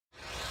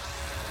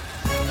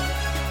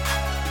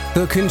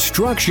The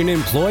Construction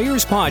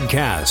Employers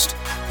Podcast,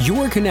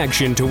 your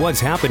connection to what's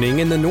happening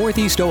in the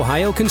Northeast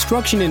Ohio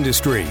construction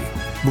industry.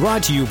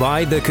 Brought to you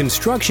by the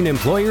Construction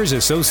Employers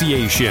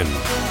Association.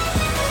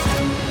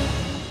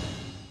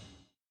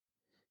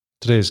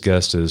 Today's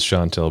guest is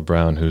Chantel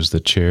Brown, who's the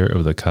chair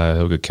of the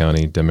Cuyahoga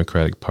County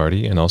Democratic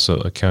Party and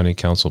also a county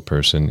council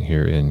person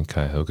here in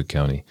Cuyahoga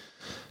County.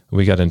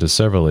 We got into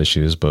several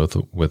issues, both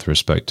with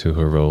respect to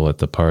her role at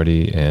the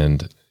party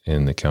and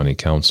in the county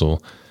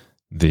council.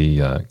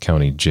 The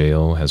county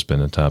jail has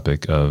been a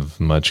topic of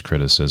much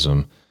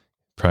criticism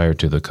prior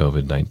to the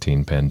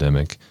COVID-19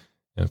 pandemic.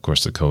 And of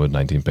course, the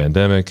COVID-19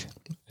 pandemic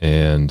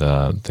and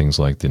things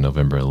like the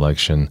November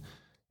election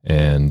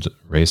and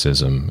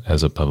racism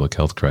as a public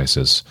health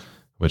crisis,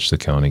 which the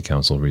county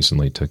council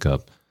recently took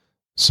up.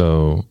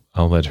 So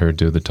I'll let her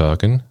do the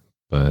talking,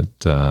 but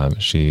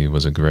she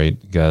was a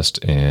great guest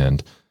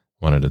and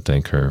wanted to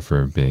thank her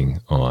for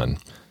being on.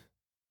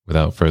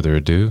 Without further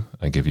ado,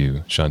 I give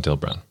you Chantel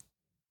Brown.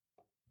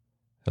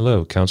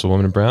 Hello,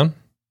 Councilwoman Brown.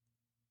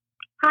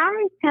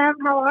 Hi, Tim.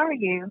 How are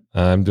you?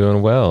 I'm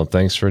doing well.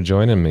 Thanks for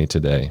joining me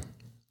today.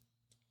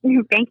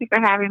 Thank you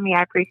for having me.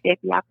 I appreciate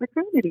the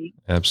opportunity.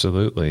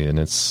 Absolutely, and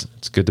it's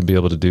good to be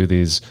able to do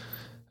these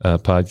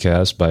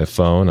podcasts by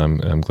phone.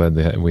 I'm glad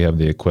that we have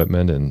the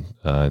equipment, and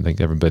I think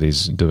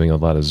everybody's doing a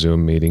lot of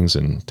Zoom meetings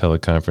and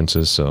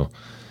teleconferences. So,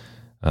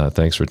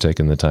 thanks for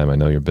taking the time. I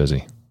know you're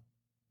busy.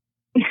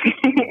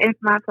 It's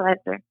my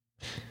pleasure.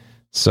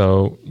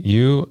 So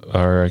you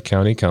are a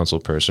county council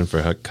person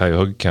for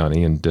Cuyahoga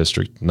County in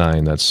District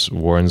 9. That's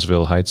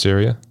Warrensville Heights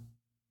area?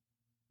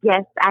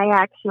 Yes, I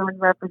actually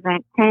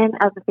represent 10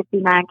 of the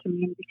 59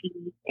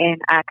 communities in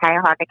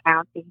Cuyahoga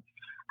County.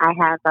 I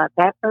have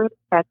Bedford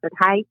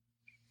Heights,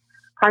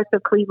 parts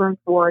of Cleveland's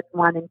Wards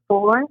 1 and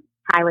 4,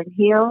 Highland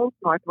Hills,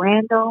 North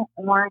Randall,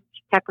 Orange,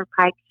 Pepper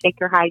Pike,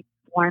 Shaker Heights,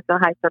 Warrensville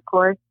Heights, of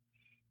course,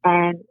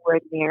 and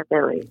Woodmere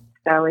Village.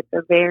 So it's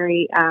a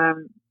very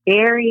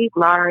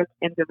large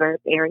and diverse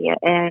area,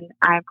 and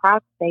I'm proud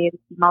to say it's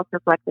the most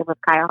reflective of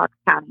Cuyahoga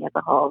County as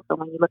a whole. So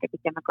when you look at the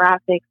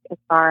demographics as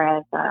far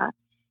as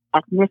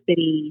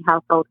ethnicity,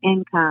 household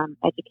income,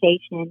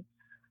 education,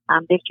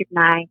 District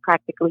 9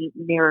 practically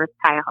mirrors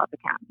Cuyahoga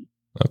County.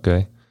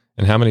 Okay.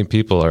 And how many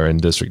people are in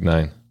District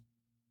 9?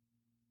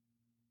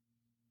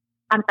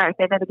 I'm sorry,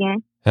 say that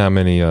again? How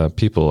many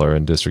people are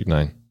in District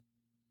 9?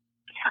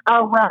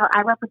 Oh, well,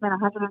 I represent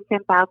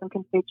 110,000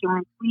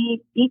 constituents.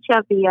 Each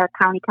of the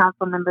county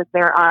council members,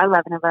 there are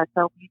 11 of us,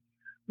 so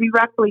we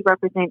roughly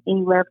represent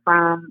anywhere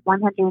from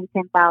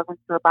 110,000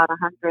 to about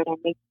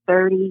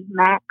 130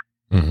 max.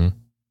 Mm-hmm.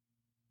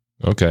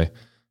 Okay.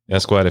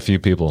 That's quite a few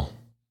people.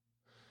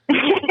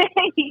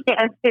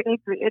 Yes,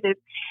 it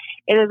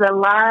is a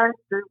large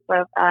group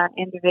of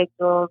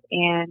individuals,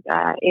 and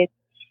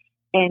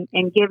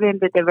and given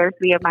the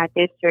diversity of my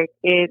district,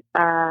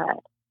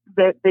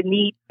 the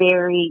needs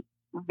vary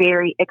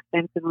very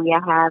extensively. I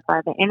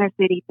have the inner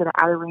city to the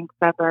outer ring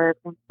suburbs,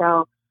 and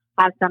so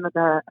I have some of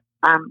the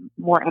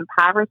more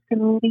impoverished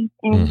communities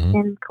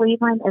in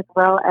Cleveland, as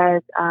well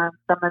as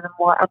some of the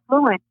more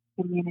affluent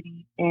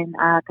communities in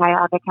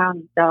Cuyahoga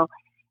County. So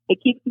it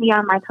keeps me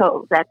on my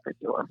toes, that's for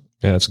sure.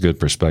 Yeah, it's a good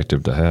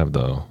perspective to have,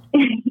 though.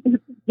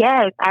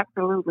 Yes,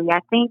 absolutely. I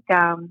think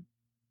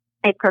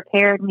it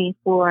prepared me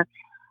for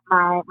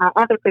my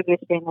other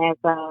position as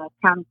a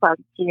county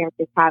party chair,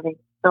 just having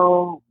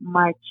so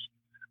much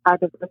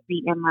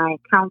diversity in my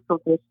council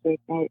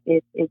district.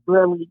 It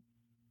really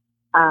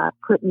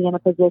put me in a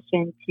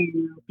position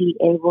to be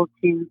able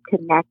to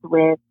connect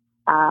with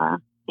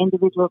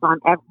individuals on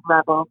every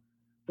level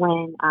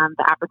when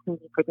the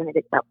opportunity presented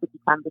itself to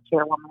become the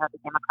chairwoman of the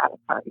Democratic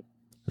Party.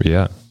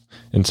 Yeah.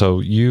 And so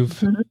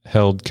you've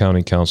held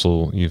county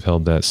council, you've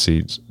held that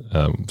seat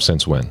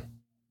since when?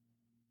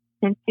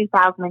 Since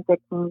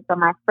 2015. So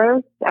my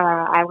first,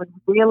 I was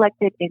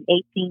reelected in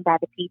 18 by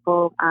the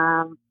people.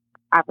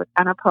 I was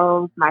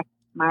unopposed.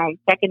 My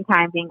second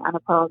time being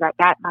unopposed, I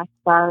got my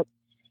start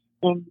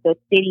in the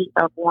city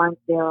of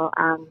Warrensville.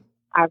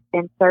 I've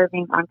been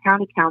serving on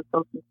county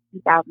council since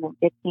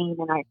 2015,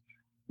 and I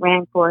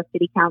ran for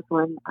city council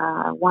in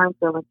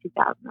Warrensville in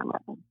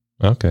 2011.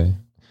 Okay.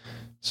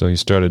 So you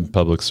started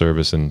public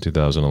service in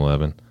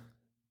 2011.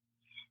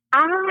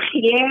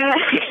 Yeah,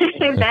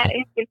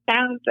 it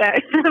sounds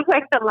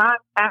like a long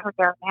time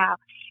ago now,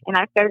 and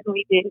I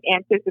certainly didn't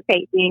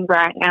anticipate being where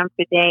I am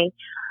today.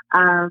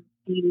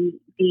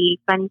 The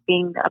funny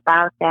thing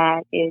about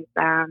that is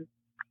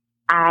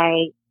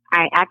I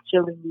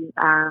actually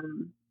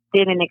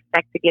didn't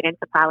expect to get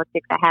into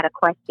politics. I had a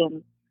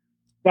question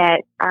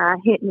that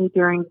hit me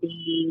during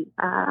the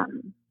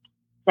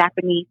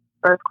Japanese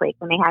earthquake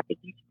when they had the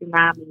huge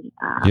tsunami,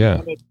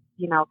 and it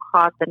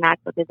caused a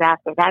natural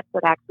disaster. That's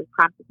what actually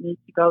prompted me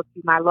to go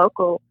to my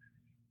local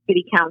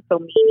city council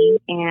meeting,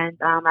 and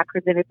I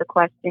presented the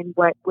question,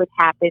 what would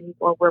happen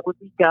or where would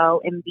we go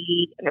in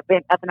the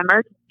event of an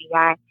emergency?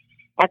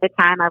 At the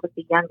time, I was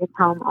the youngest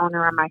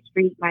homeowner on my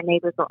street. My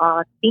neighbors were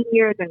all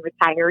seniors and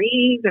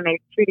retirees, and they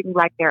treated me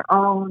like their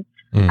own.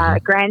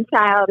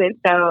 grandchild. And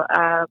so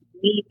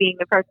me being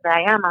the person that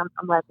I am,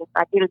 I'm like, if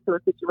I get into a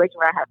situation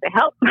where I have to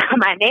help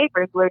my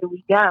neighbors, where do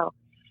we go?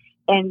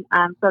 And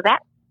so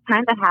that's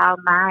kind of how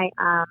my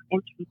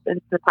interest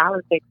into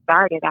politics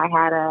started. I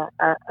had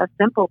a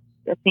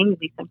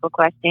seemingly simple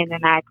question,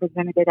 and I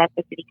presented it at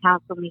the city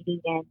council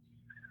meeting and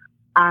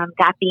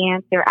got the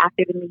answer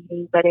after the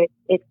meeting, but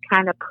it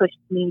kind of pushed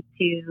me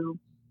to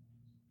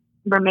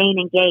remain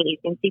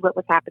engaged and see what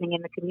was happening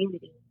in the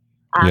community.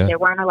 There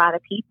weren't a lot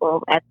of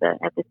people at the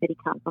city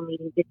council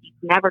meetings. If you've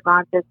never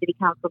gone to a city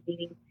council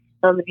meeting,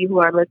 those of you who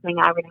are listening,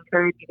 I would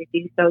encourage you to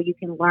do so. You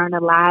can learn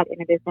a lot,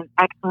 and it is an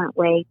excellent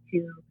way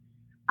to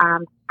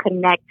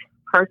connect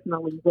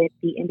personally with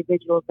the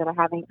individuals that are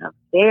having a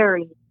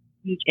very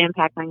huge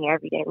impact on your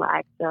everyday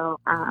life. So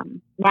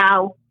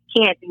now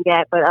can't do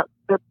that, but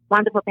the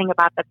wonderful thing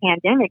about the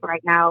pandemic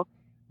right now,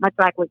 much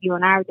like what you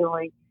and I are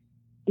doing,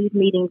 these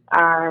meetings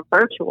are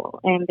virtual,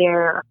 and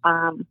they're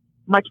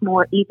much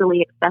more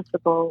easily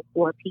accessible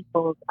for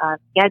people's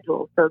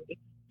schedules. So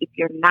if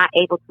you're not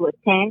able to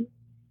attend,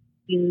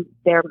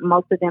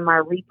 most of them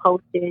are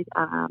reposted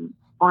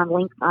on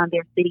links on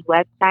their city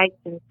websites.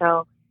 And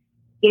so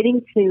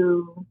getting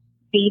to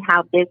see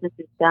how business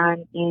is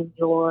done in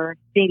your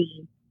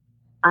city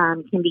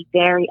can be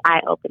very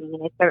eye-opening,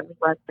 and it certainly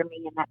was for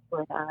me. And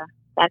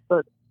that's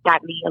what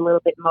got me a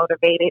little bit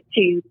motivated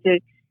to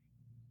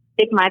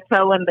stick my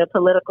toe in the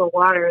political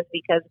waters,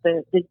 because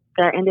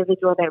the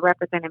individual that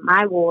represented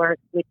my ward,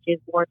 which is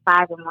Ward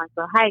 5 in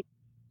Warrensville Heights,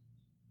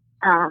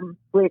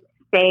 would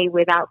say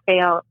without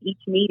fail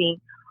each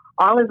meeting,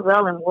 all is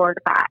well in Ward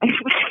 5.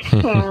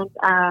 And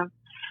I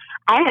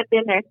had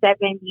been there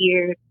 7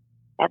 years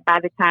by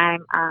the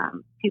time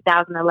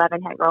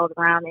 2011 had rolled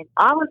around, and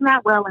all was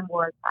not well in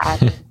Ward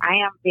 5. I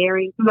am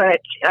very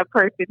much a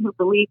person who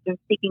believes in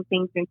speaking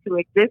things into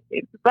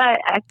existence,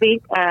 but I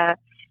think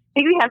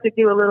we have to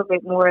do a little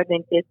bit more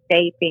than just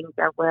say things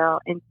are well.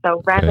 And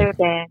so rather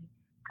than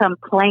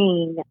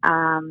complain,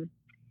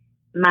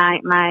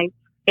 my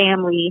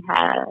family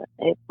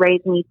has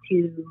raised me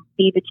to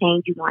be the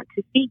change you want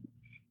to see.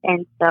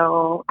 And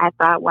so I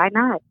thought, why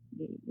not?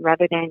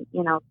 Rather than,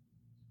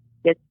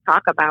 just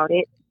talk about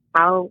it,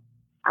 I'll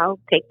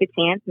take the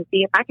chance and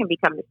see if I can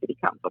become the city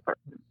council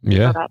person.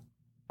 Yeah. So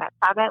that's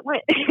how that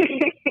went.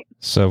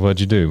 So what'd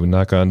you do?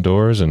 Knock on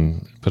doors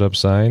and put up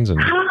signs? And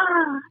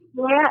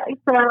yeah.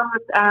 So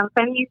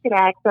funny you should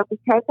ask. So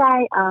because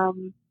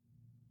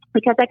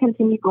I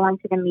continued going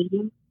to the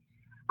meetings,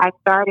 I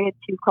started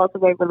to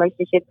cultivate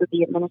relationships with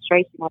the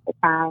administration at the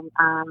time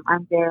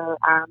under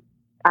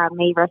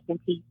may rest in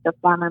peace, the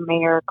former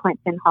mayor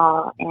Clinton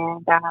Hall,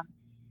 and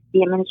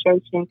the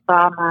administration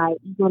saw my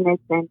eagerness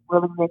and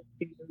willingness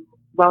to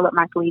roll up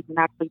my sleeves and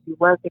actually do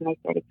work. And they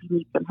said, if you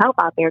need some help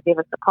out there, give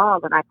us a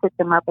call. And I put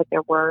them up at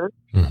their word.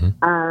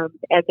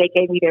 As they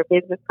gave me their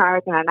business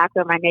cards and I knocked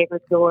on my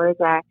neighbors' doors,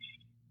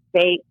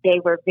 they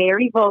were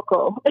very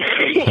vocal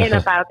in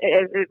about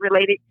as it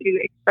related to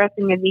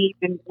expressing the needs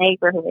in the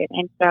neighborhood.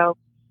 And so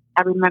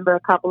I remember a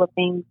couple of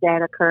things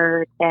that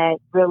occurred that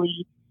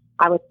really,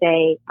 I would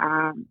say,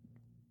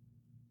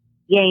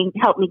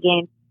 helped me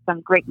gain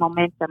some great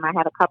momentum. I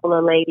had a couple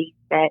of ladies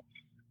that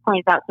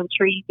pointed out some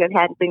trees that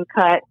hadn't been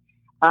cut,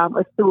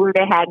 a sewer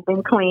that hadn't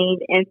been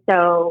cleaned. And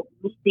so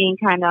me being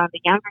kind of on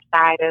the younger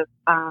side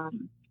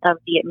of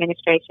the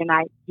administration,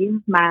 I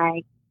used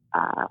my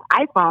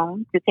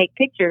iPhone to take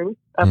pictures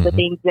of the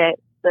things that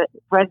the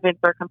residents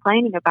were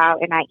complaining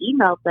about, and I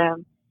emailed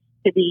them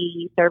to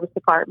the service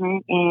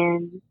department,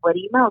 and what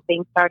do you know,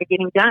 things started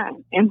getting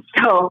done. And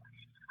so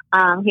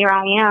here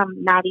I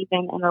am, not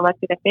even an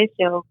elected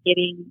official,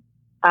 getting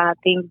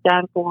things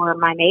done for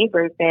my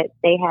neighbors that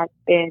they had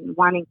been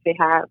wanting to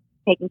have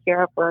taken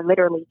care of for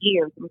literally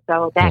years. And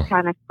so that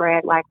kind of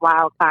spread like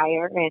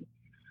wildfire. And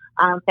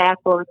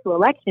fast forward to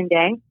election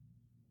day,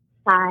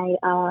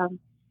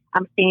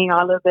 I'm seeing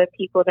all of the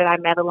people that I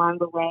met along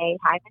the way.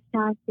 Hi, Ms.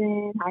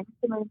 Johnson. Hi,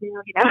 Mr.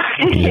 Linville,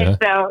 Yeah. And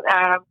so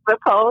the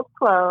polls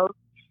closed,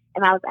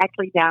 and I was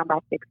actually down by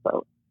 6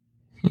 votes.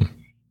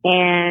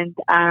 And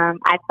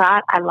I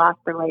thought I lost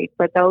the race,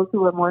 but those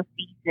who were more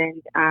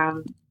seasoned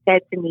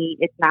said to me,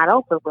 it's not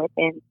over with.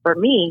 And for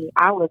me,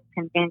 I was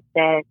convinced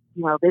that,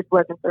 this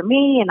wasn't for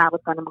me and I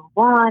was going to move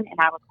on. And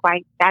I was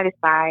quite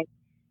satisfied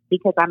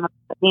because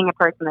being a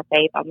person of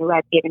faith, I knew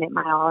I'd given it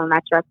my all and I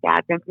trust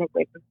God's infinite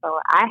wisdom. So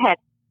I had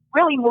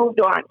really moved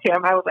on to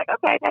him. I was like,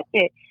 okay, that's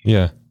it.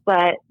 Yeah.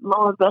 But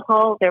lo and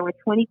behold, there were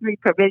 23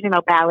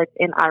 provisional ballots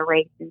in our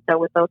race. And so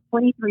with those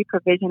 23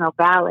 provisional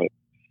ballots,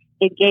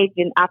 it gave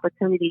an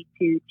opportunity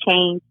to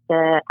change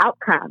the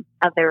outcome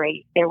of the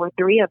race. There were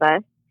 3 of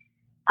us.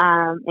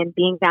 And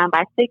being down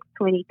by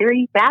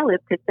 23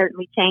 ballots could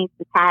certainly change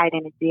the tide,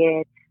 and it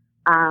did.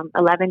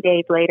 11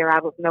 days later, I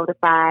was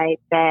notified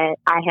that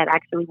I had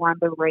actually won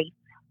the race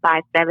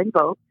by 7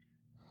 votes.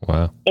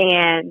 Wow.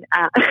 And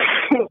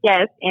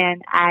yes,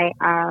 and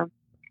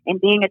and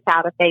being a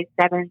child of faith,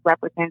 7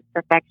 represents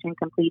perfection,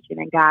 completion,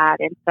 and God.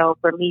 And so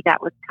for me,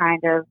 that was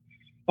kind of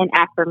an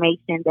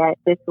affirmation that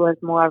this was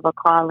more of a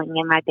calling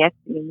in my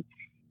destiny.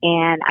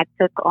 and I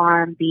took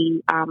on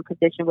the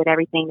position with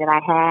everything that I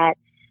had.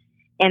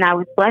 And I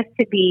was blessed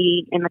to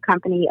be in the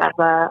company of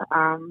a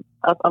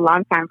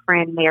longtime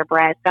friend, Mayor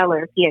Brad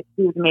Sellers. He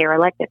was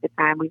mayor-elect at the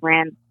time. We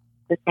ran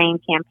the same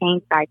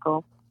campaign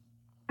cycle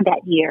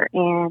that year.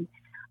 And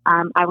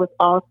I was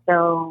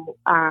also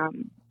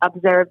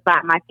observed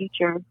by my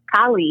future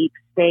colleagues.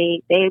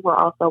 They were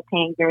also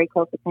paying very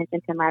close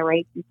attention to my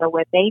race. And so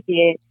what they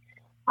did,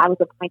 I was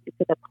appointed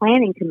to the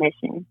Planning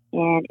Commission.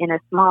 And in a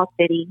small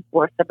city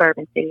or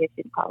suburban city, I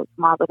shouldn't call it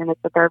small, but in a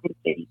suburban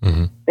city,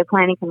 the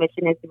Planning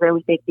Commission is a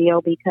really big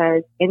deal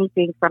because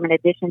anything from an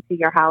addition to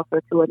your house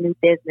or to a new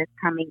business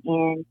coming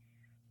in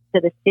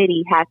to the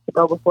city has to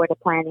go before the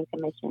Planning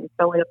Commission.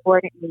 So it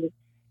afforded me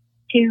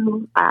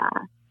two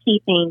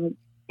key things,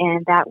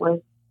 and that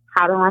was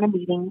how to run a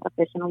meeting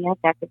efficiently and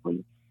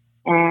effectively.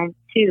 And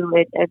two,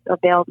 it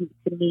availed me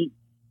to meet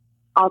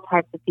all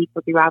types of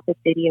people throughout the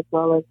city, as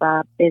well as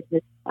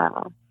business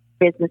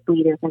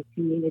leaders in the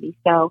community.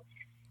 So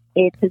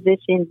it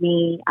positioned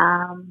me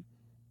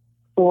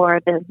for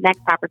the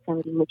next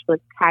opportunity, which was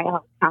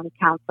Cuyahoga County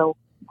Council,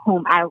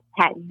 whom I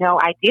had no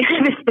idea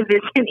this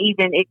position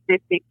even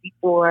existed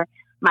before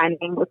my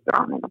name was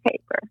thrown in the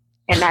paper.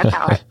 And that's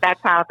how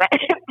that kind of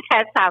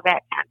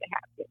happened.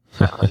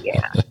 So,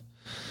 yeah.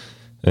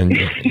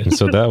 And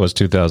so that was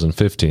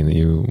 2015 that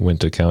you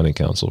went to county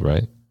council,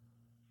 right?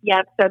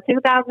 Yep. So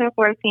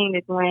 2014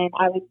 is when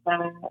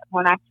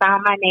when I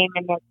found my name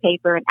in that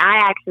paper, and I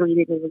actually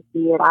didn't even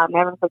see it. I'll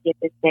never forget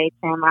this day,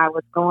 Tim. I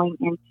was going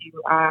into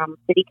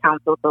city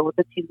council, so it was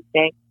a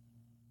Tuesday,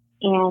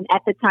 and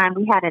at the time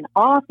we had an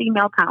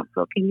all-female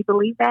council. Can you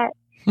believe that?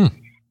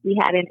 We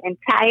had an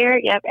entire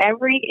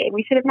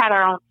we should have had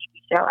our own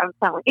TV show. I'm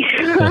telling you.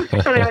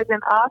 So there was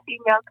an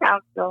all-female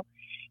council,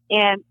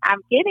 and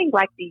I'm getting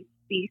like these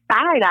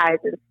side eyes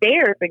and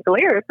stares and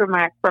glares from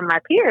my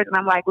peers, and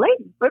I'm like,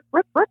 ladies,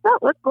 what's up?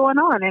 What's going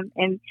on?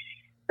 And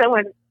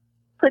someone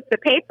puts the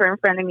paper in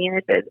front of me and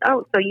it says,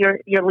 "Oh, so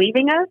you're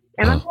leaving us?"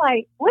 And I'm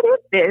like, "What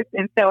is this?"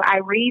 And so I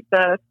read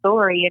the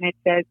story, and it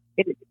says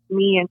it's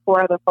me and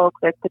 4 other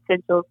folks as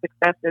potential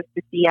successors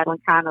to C. Ellen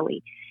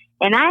Connolly,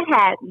 and I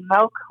had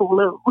no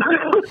clue.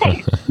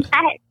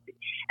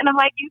 And I'm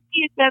like, you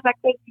see, it says I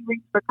couldn't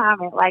reach for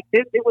comment like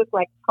this. It was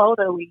like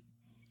totally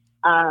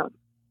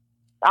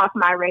off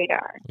my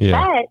radar.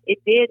 Yeah. But it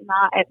did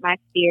gnaw at my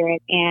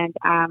spirit, and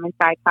so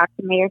I talked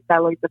to Mayor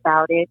Sellers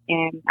about it,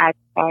 and I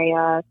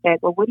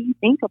said, "Well, what do you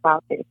think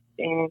about this?"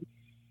 And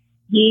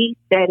he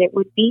said it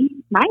would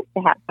be nice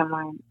to have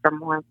someone from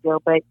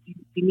Warrensville, but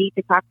you need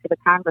to talk to the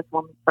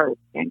Congresswoman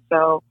first. And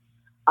so,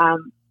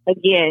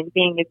 again,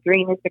 being as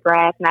green as the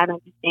grass, not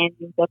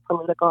understanding the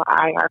political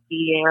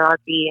hierarchy, and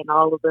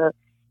all of the,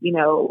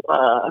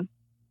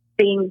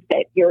 things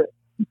that you're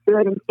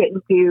should and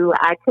shouldn't do,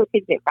 I took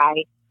his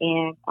advice.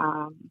 And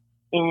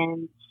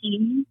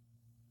he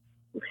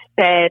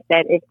said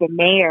that if the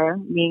mayor,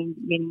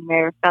 meaning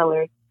Mayor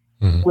Sellers,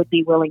 would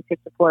be willing to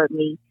support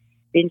me,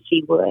 then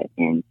she would.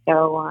 And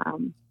so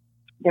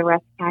the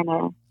rest kind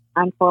of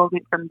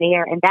unfolded from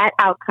there. And that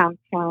outcome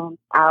turned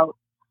out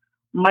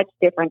much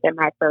different than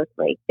my first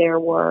race. There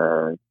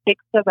were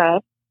 6 of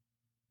us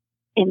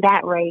in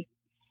that race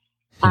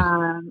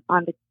on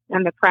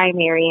the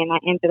primary, and I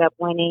ended up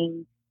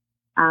winning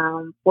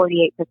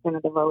 48%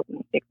 of the vote in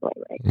the 6-way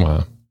race.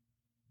 Wow.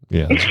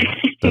 Yeah,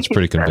 that's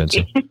pretty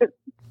convincing.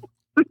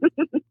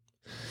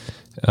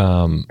 So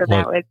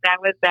that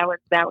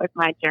was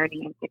my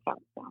journey into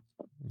council.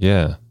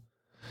 Yeah.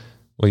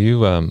 Well,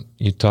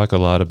 you talk a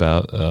lot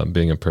about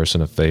being a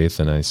person of faith,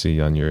 and I see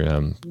on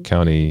your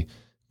county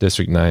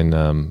District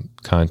 9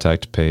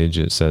 contact page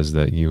it says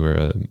that you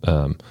were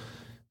a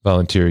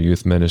volunteer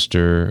youth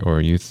minister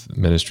or youth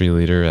ministry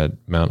leader at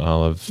Mount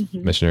Olive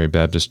Missionary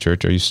Baptist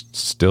Church. Are you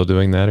still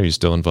doing that? Are you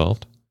still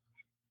involved?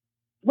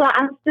 Well,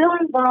 I'm still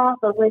involved,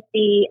 but with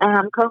the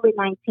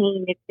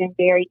COVID-19, it's been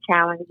very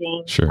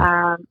challenging. Sure.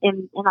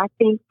 And I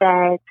think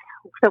that,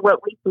 so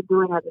what we've been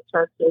doing as a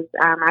church is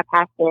our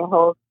pastor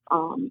holds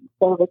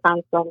service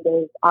on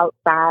Sundays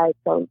outside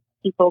so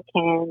people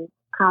can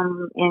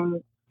come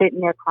and sit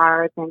in their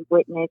cars and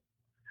witness,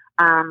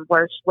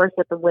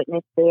 worship and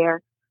witness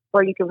there,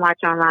 or you can watch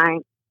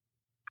online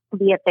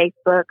via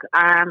Facebook.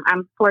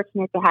 I'm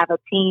fortunate to have a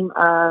team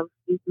of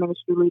youth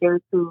ministry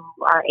leaders who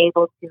are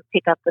able to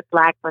pick up the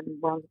slack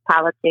when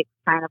politics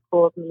kind of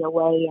pulls me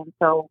away. And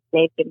so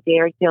they've been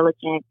very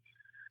diligent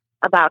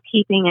about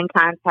keeping in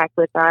contact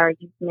with our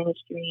youth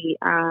ministry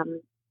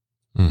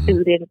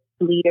students,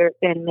 leaders,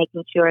 and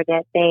making sure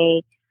that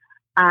they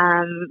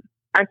are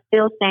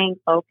still staying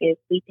focused.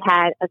 We've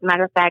had, as a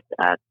matter of fact,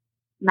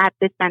 not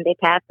this Sunday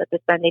past, but the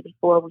Sunday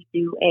before, we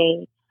do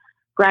a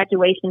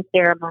graduation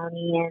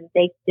ceremony, and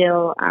they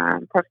still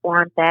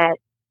perform that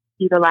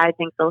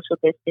utilizing social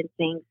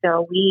distancing.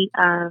 So we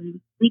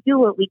do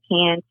what we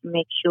can to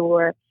make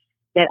sure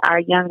that our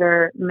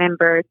younger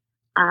members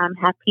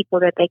have people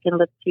that they can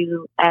look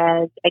to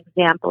as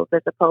examples,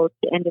 as opposed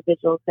to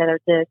individuals that are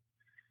just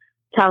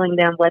telling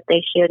them what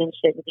they should and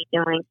shouldn't be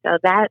doing. So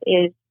that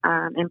is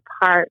in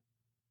part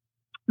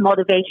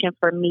motivation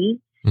for me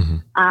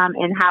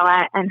and how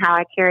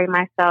I carry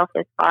myself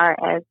as far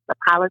as the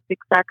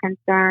politics are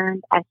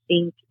concerned. I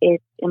think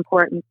it's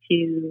important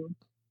to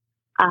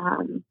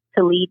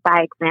lead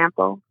by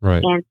example.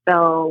 Right. And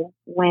so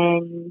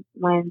when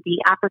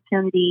the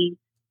opportunities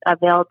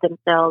availed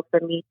themselves for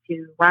me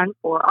to run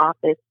for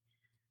office,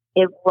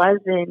 it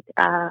wasn't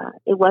a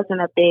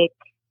big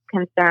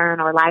concern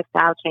or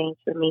lifestyle change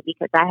for me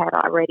because I had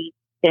already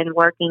been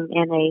working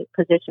in a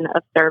position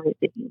of service,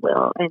 if you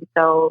will. And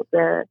so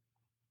the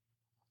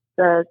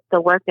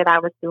work that I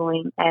was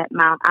doing at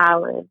Mount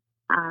Olive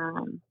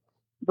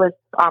was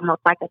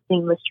almost like a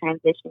seamless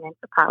transition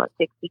into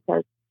politics,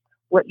 because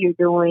what you're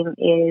doing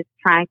is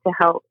trying to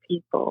help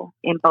people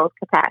in both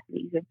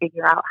capacities and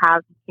figure out how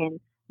you can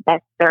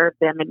best serve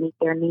them and meet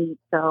their needs.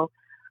 So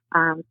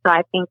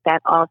I think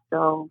that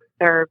also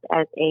served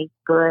as a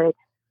good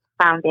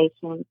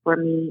foundation for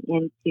me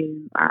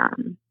into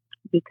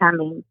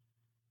becoming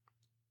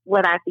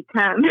what I've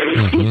become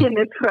in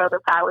this world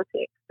of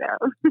politics. So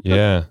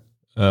yeah.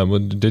 Well,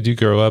 did you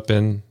grow up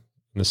in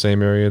the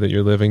same area that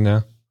you're living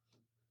now?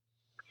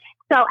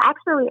 So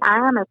actually,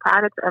 I am a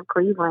product of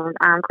Cleveland,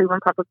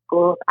 Cleveland Public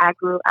Schools. I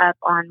grew up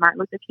on Martin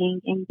Luther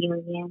King in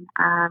Union.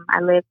 I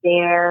lived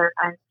there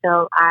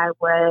until I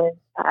was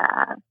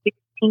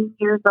 16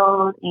 years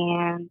old,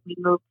 and we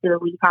moved to the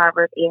Lee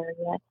Harvard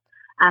area.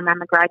 I'm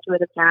a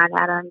graduate of John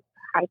Adams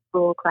High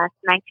School, class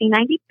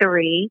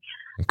 1993.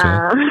 Okay.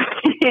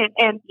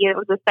 And it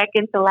was the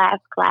second to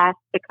last class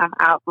to come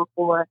out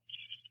before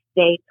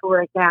they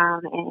tore it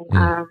down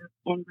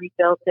and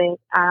rebuilt it.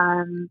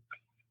 I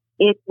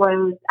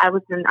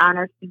was an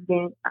honor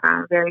student,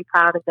 very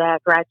proud of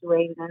that,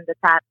 graduating in the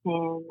top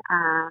 10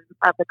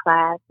 of the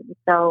class. And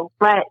so,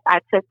 but I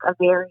took a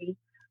very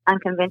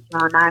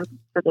unconventional,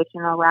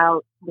 non-traditional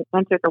route,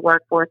 entered the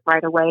workforce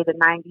right away. The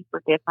 90s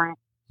were different.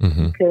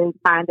 You could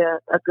find a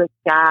good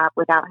job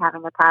without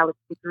having a college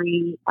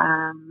degree.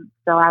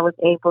 So I was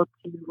able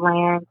to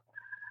land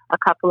a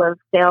couple of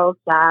sales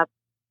jobs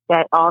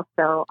that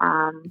also,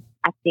 I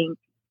think,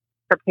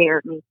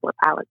 prepared me for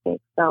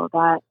politics. So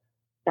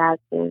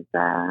that's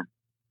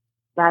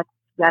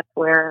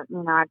where,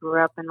 I grew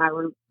up in my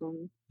roots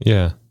and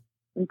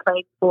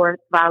played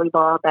sports,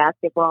 volleyball,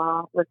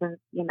 basketball.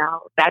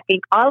 I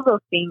think all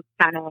those things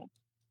kind of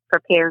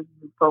prepare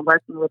you for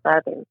working with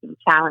others and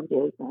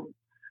challenges and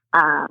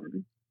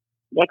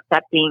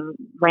accepting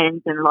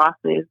wins and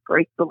losses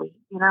gracefully.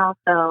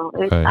 So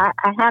I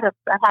had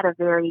a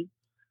very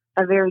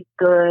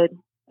good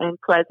and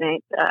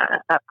pleasant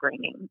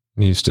upbringing.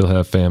 You still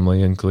have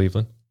family in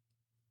Cleveland?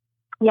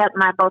 Yep,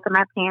 both of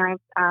my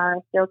parents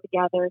are still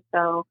together,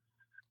 so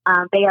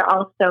they are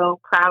also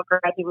proud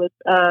graduates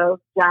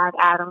of John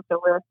Adams, so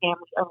we're a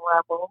family of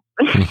rebels.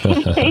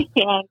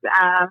 And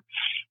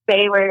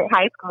they were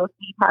high school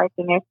sweethearts,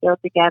 and they're still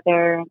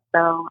together. And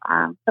so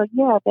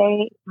yeah,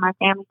 my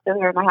family's still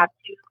here, and I have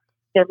two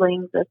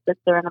siblings, a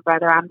sister and a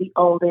brother. I'm the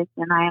oldest,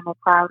 and I am a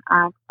proud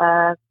aunt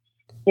of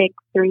 6,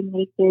 3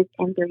 nieces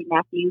and 3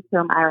 nephews,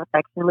 whom I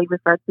affectionately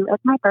refer to as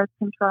my birth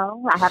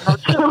control. I have no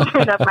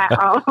children of my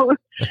own,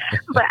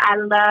 but I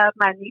love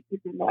my nieces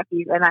and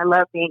nephews, and I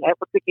love being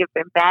able to give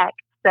them back.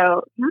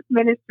 So youth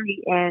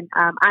ministry and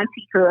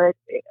auntie-hood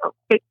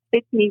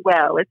fits me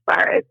well as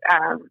far as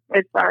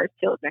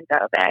children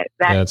go.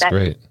 That's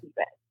great.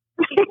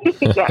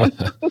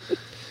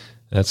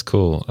 That's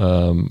cool.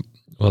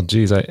 Well,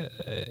 geez,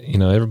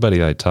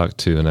 everybody I talk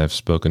to and I've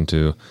spoken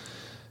to,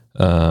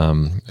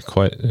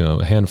 quite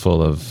a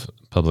handful of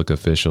public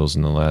officials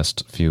in the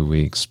last few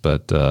weeks,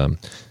 but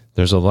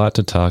there's a lot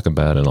to talk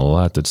about and a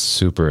lot that's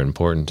super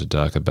important to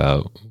talk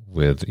about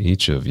with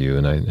each of you.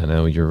 And I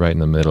know you're right in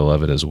the middle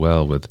of it as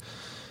well, with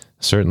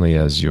certainly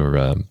as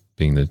you're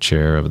being the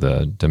chair of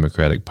the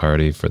Democratic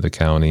Party for the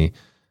county,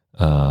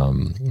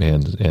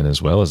 and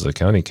as well as the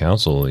county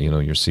council,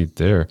 your seat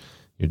there,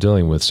 you're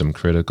dealing with some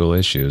critical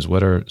issues.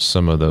 What are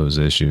some of those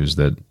issues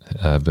that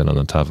have been on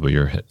the top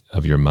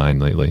of your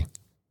mind lately?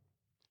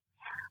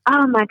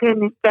 Oh my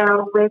goodness!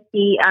 So with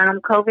the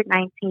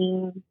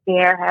COVID-19,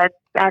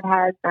 that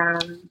has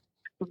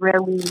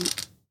really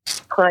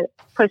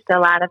pushed a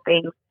lot of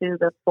things to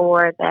the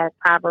fore that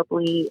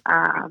probably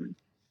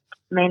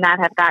may not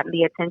have gotten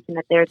the attention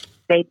that they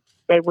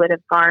would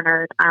have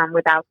garnered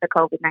without the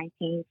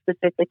COVID-19.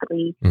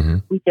 Specifically,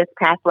 we just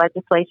passed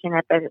legislation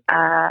at the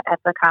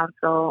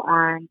council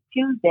on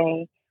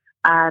Tuesday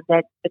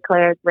that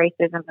declares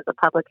racism as a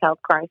public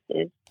health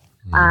crisis.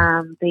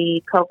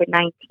 The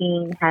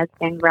COVID-19 has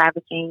been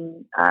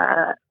ravaging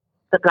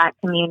the Black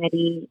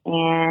community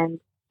and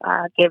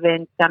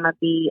given some of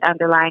the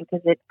underlying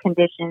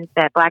conditions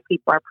that Black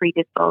people are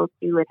predisposed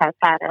to. It has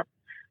had a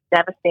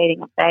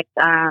devastating effect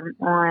on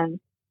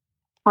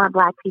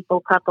Black people,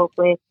 coupled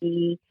with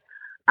the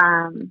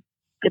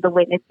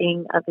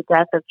witnessing of the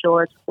death of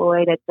George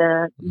Floyd at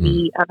the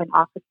knee of an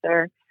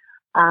officer.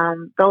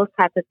 Those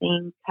types of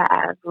things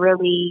have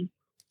really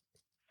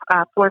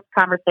forced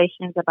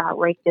conversations about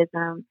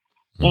racism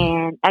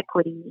and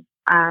equity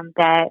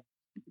that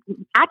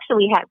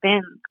actually have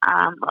been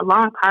a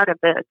long part of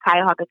the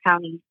Cuyahoga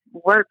County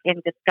work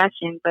and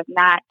discussion, but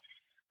not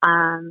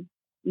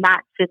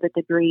not to the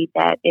degree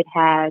that it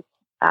has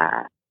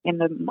in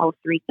the most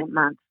recent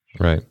months.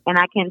 Right. And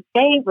I can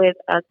say with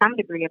some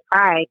degree of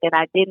pride that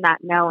I did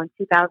not know in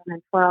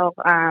 2012,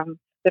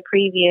 the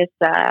previous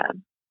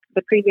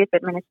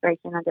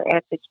administration under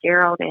Ed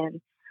Fitzgerald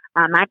and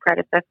my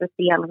predecessor,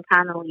 C. Ellen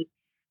Connolly,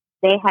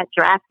 they had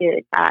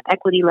drafted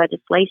equity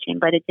legislation,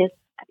 but I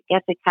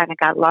guess it kind of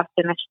got lost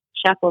in the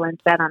shuffle and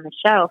sat on the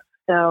shelf.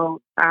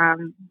 So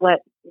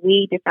what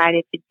we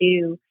decided to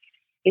do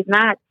is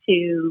not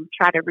to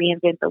try to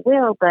reinvent the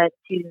wheel, but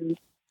to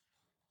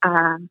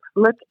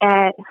look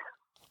at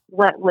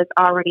what was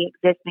already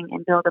existing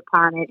and build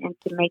upon it, and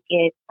to make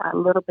it a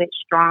little bit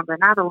stronger,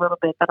 not a little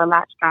bit, but a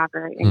lot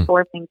stronger,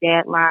 enforcing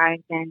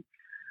deadlines and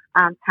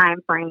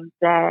time frames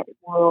that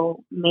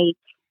will make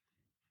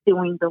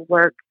doing the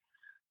work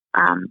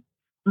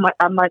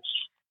a much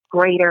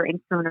greater and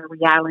sooner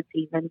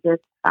reality than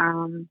just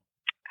kind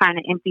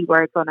of empty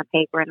words on a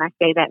paper. And I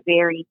say that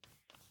very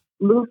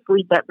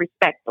loosely but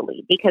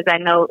respectfully, because I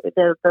know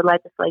the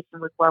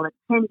legislation was well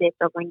intended,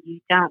 but when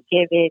you don't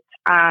give it,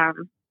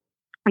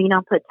 you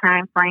don't put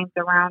time frames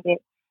around it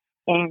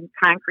and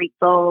concrete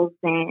goals,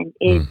 and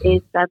it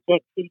is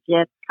subject to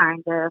just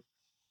kind of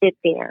sit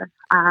there.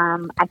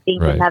 I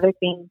think another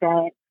thing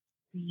that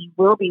we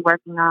will be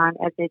working on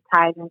as it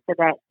ties into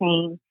that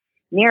same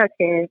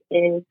narrative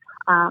is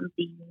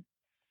the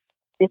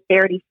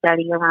disparity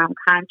study around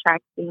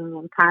contracting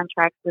and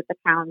contracts with the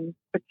county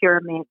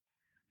procurement.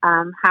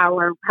 How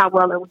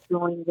well are we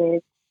doing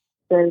with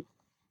the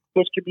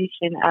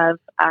distribution of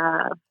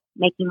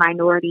making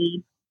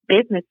minority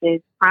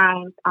businesses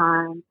primed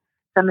on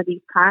some of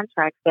these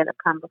contracts that have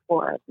come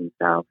before us? And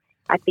so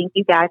I think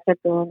you guys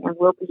have been and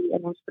will be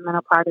an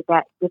instrumental part of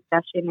that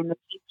discussion in the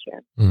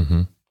future.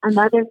 Mm-hmm.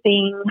 Another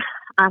thing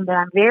that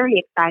I'm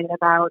very excited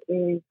about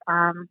is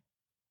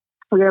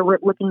we are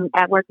looking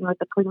at working with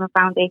the Cleveland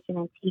Foundation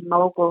and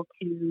T-Mobile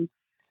to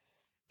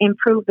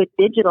improve the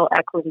digital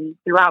equity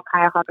throughout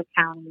Cuyahoga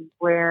County,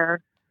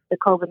 where the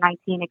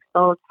COVID-19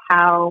 exposed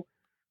how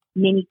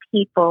many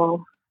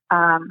people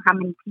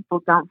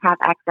don't have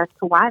access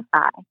to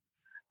Wi-Fi.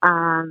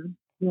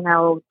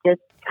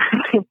 Just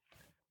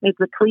maybe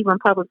the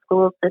Cleveland Public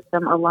School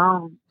System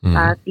alone,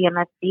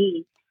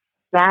 CMSD,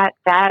 that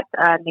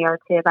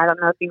narrative, I don't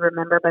know if you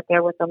remember, but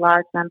there was a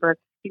large number of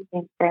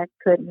students that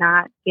could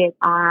not get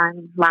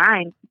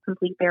online to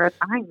complete their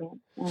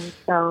assignments. And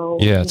so,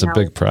 it's a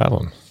big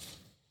problem.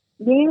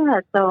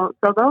 Yeah, so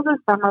those are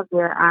some of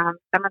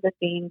the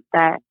things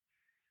that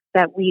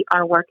we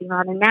are working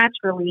on, and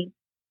naturally,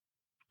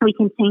 we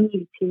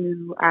continue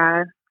to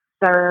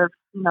serve,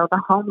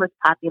 the homeless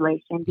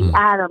population, the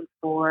Adams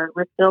Board.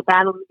 We're still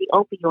battling the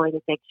opioid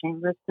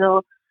addiction. We're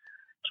still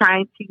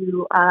trying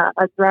to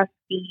address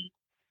the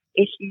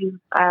issues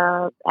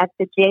at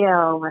the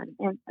jail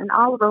and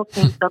all of those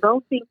things. So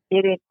those things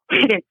didn't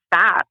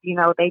stop.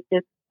 They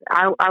just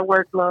our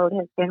workload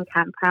has been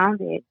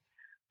compounded.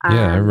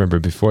 I remember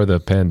before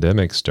the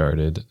pandemic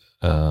started,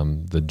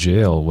 the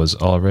jail was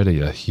already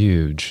a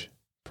huge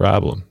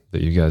problem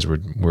that you guys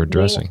were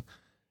addressing. Yeah.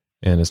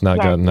 And it's not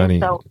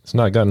it's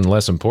not gotten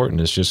less important.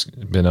 It's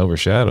just been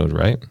overshadowed,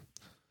 right?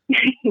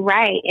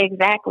 Right,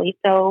 exactly.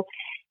 So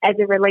as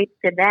it relates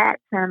to that,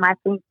 Tim, I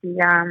think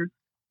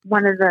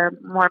one of the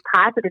more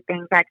positive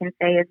things I can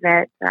say is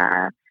that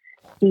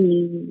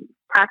the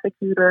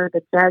prosecutor,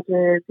 the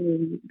judges,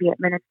 the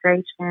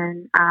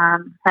administration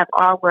have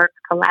all worked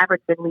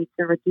collaboratively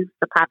to reduce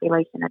the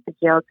population at the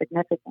jail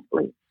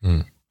significantly.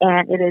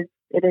 And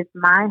it is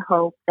my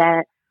hope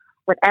that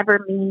whatever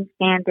means,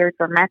 standards,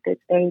 or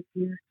methods they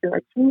use to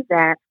achieve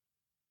that,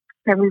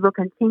 then we will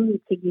continue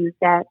to use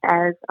that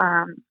as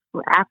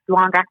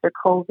long after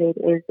COVID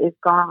is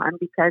gone.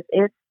 Because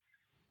if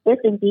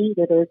indeed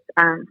it is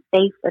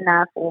safe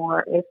enough,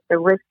 or if the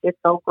risk is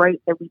so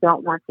great that we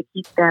don't want to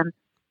keep them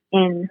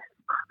in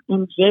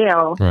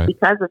jail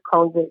because of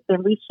COVID,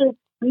 then we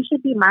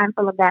should be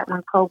mindful of that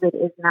when COVID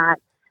is not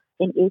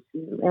an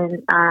issue.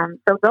 And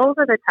so those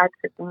are the types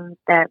of things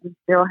that we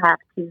still have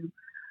to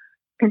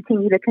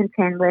continue to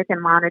contend with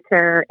and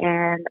monitor,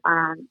 and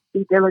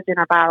be diligent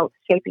about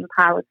shaping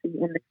policy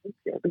in the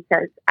future.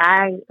 Because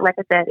like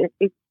I said,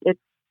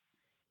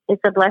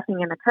 it's a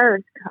blessing and a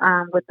curse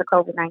with the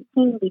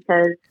COVID-19,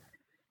 because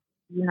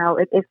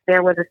if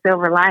there was a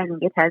silver lining,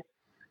 it has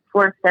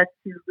forced us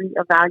to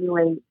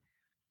reevaluate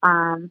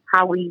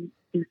how we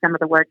do some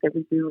of the work that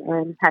we do,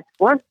 and has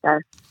forced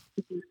us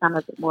to do some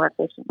of it more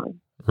efficiently.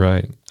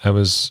 Right. I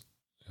was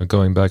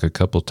going back a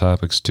couple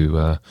topics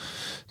to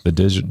the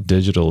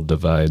digital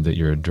divide that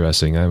you're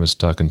addressing. I was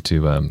talking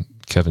to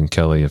Kevin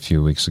Kelly a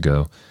few weeks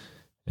ago,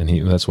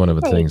 and that's one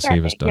of the things he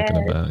was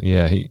talking about.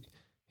 Yeah,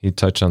 he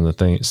touched on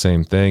the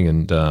same thing,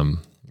 and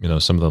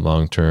some of the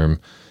long-term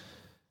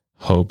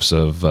hopes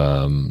of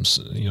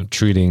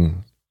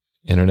treating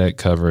internet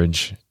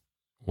coverage,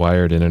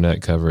 wired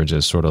internet coverage,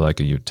 as sort of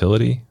like a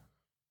utility.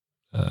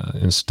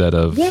 Instead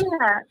of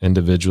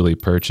individually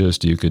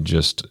purchased, you could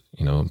just,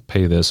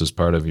 pay this as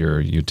part of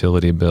your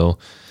utility bill.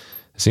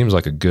 It seems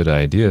like a good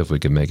idea if we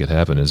could make it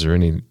happen. Is there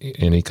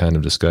any kind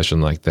of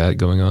discussion like that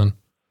going on?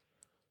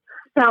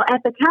 So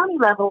at the county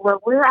level,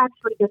 what we're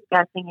actually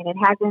discussing, and it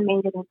hasn't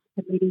made it into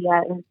committee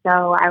yet, and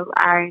so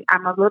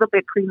I'm a little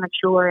bit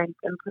premature in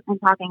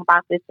talking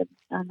about this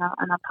in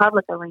a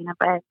public arena,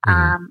 but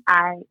I'm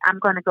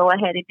going to go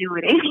ahead and do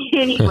it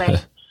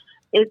anyway.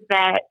 Is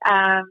that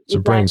it's a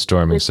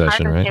brainstorming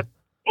session, right?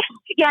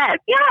 Yes,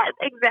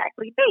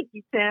 exactly. Thank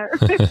you, Tim.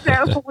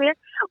 So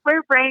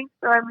we're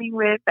brainstorming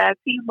with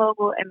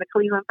T-Mobile and the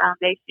Cleveland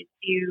Foundation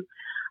to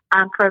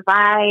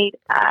provide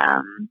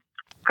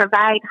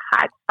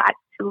hotspots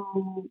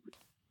to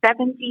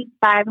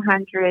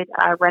 7,500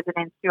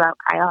 residents throughout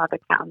Cuyahoga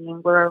County,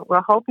 and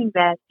we're hoping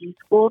that the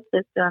school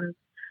systems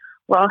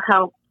will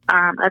help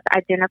us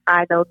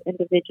identify those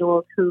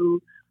individuals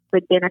who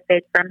would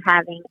benefit from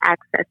having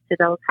access to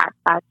those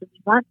hotspots. And we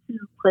want to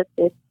put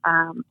this.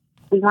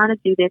 We want to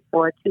do this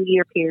for a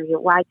 2-year period.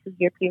 Why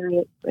 2-year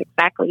period?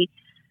 Exactly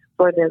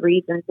for the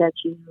reasons that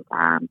you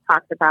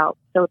talked about,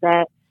 so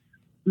that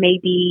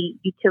maybe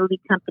utility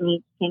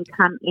companies can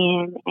come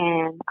in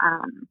and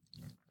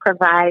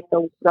provide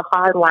the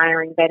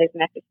hardwiring that is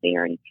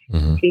necessary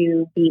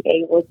to be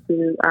able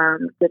to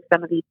give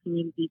some of these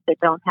communities that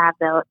don't have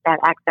that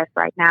access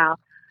right now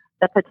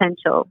the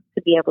potential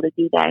to be able to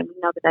do that. And we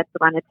know that that's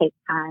going to take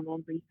time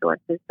and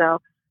resources. So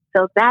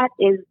that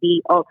is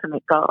the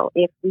ultimate goal.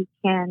 If we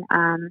can,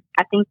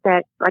 I think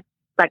that like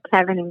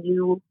Kevin and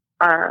you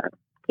are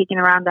kicking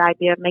around the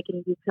idea of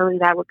making a utility,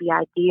 that would be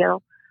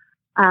ideal.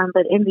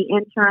 But in the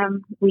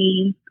interim,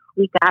 we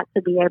got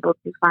to be able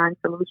to find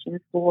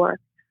solutions for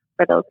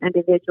those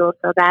individuals.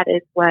 So that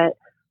is what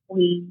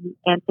we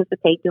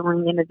anticipate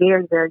doing in the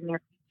very, very near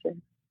future.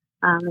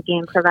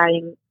 Again,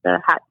 providing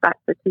the hotspot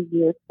for 2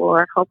 years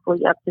for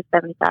hopefully up to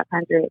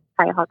 7,500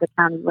 Cuyahoga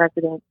County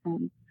residents.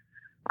 And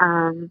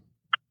well,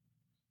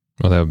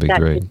 that would be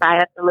great. That buy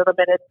us a little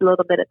bit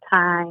of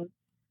time,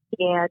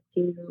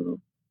 to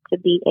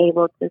be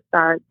able to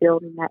start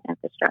building that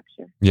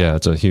infrastructure. Yeah,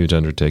 it's a huge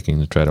undertaking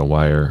to try to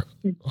wire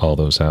all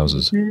those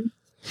houses. Definitely.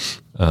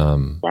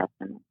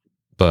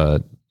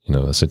 But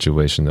the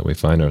situation that we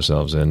find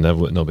ourselves in,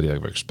 nobody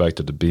ever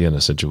expected to be in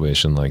a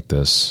situation like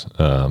this.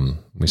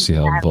 We see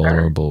how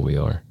vulnerable we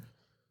are.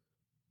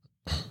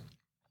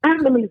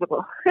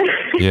 Unbelievable.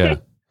 Yeah.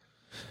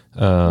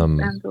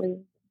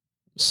 Unbelievable.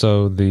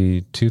 So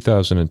the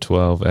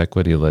 2012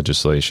 equity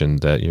legislation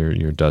that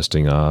you're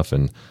dusting off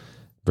and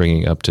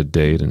bringing up to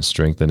date and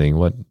strengthening,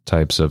 what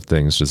types of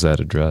things does that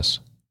address?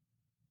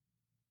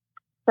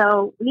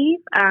 So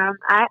I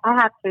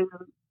have to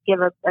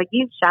give a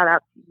huge shout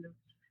out to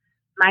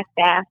my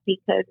staff,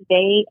 because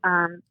they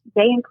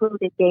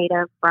included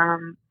data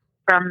from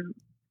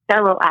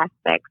several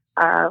aspects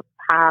of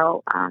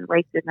how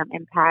racism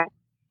impacts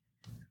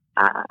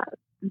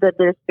the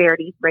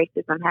disparities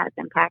racism has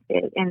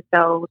impacted. And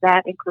so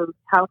that includes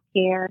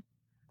healthcare,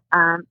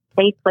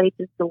 safe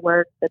places to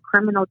work, the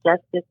criminal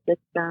justice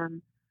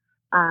system,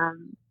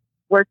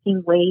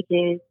 working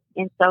wages.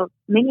 And so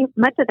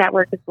much of that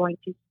work is going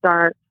to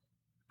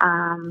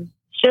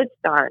should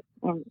start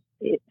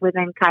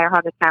within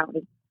Cuyahoga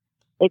County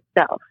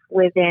itself,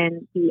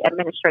 within the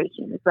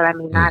administration is what I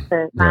mean, not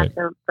the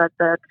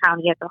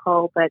county as a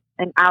whole, but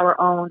in our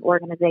own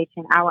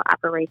organization, our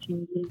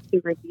operation. We need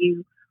to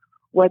review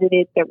what it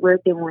is that we're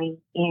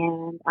doing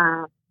and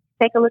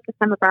take a look at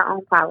some of our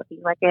own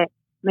policies. Like I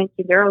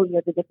mentioned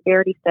earlier, the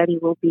disparity study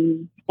will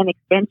be an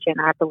extension,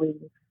 I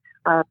believe,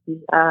 of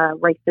the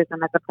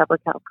racism as a public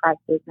health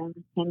crisis, and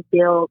we can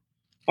build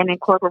and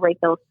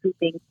incorporate those two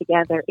things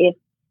together if,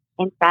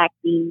 in fact,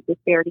 the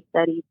disparity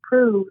study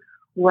proves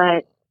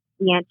what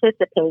we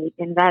anticipate,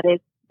 and that is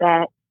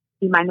that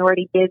the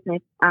minority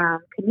business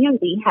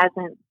community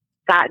hasn't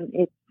gotten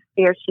its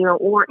fair share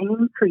or an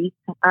increase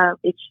of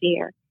its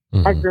share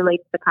as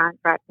relates to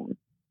contracting.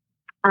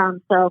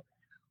 So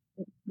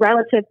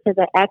relative to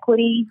the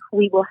equity,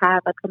 we will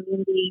have a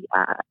community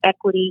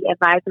equity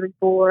advisory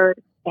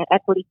board and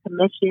equity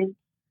commission.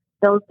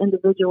 Those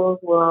individuals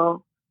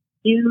will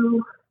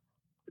do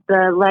the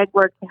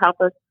legwork to help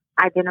us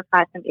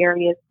identify some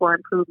areas for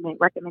improvement,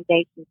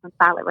 recommendations, some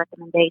solid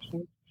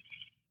recommendations.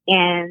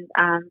 And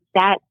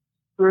that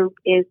group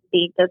is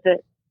the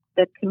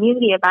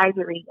community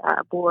advisory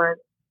board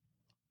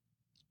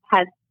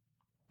has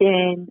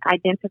been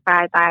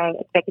identified by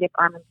Executive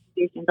Arm and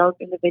Division. Those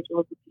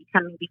individuals will be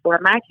coming before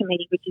my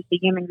committee, which is the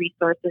Human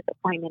Resources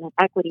Appointment and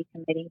Equity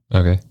Committee,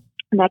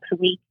 next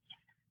week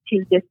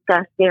to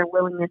discuss their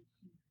willingness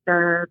to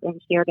serve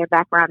and share their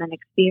background and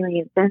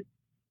experience. And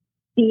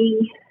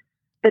the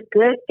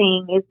good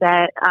thing is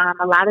that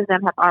a lot of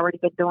them have already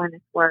been doing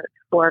this work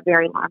for a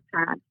very long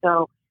time.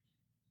 So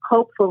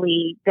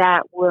hopefully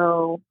that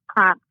will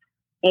prompt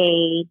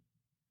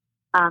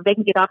they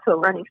can get off to a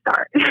running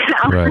start.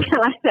 Right.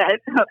 Like that.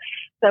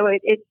 So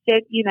it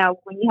should,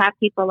 when you have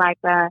people like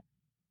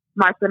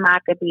Martha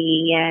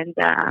Maccabee and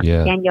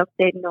Danielle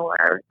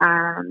Sidnor,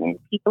 and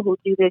people who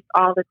do this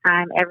all the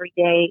time, every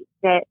day,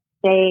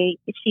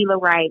 Sheila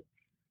Wright,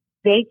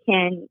 they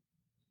can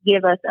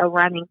give us a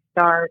running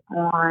start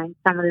on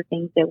some of the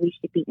things that we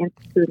should be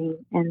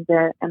instituting in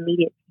the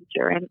immediate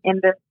future. And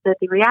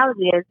the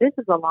reality is, this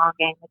is a long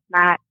game. It's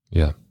not.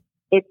 Yeah.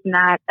 It's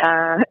not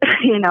a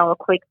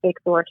quick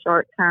fix or a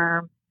short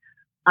term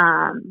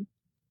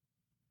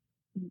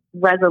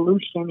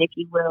resolution, if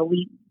you will.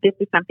 This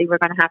is something we're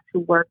going to have to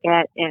work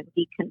at and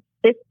be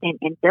consistent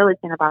and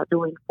diligent about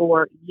doing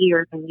for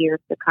years and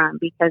years to come,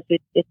 because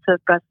it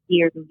took us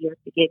years and years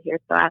to get here.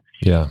 So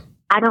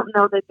I don't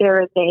know that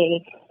there is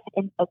a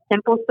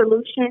simple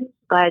solution,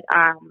 but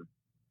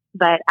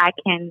I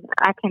can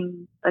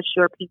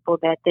assure people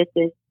that this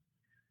is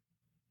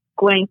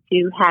going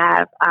to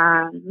have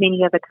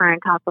many of the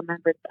current council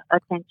members'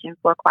 attention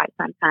for quite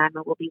some time,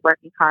 and we'll be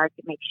working hard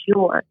to make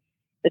sure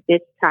that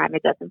this time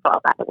it doesn't fall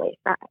by the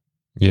wayside.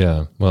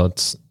 Yeah, well,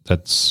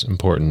 that's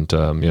important.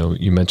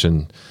 You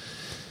mentioned,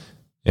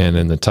 and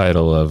in the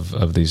title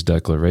of these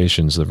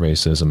declarations, that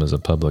racism is a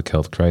public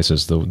health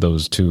crisis.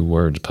 Those two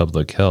words,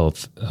 public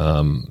health,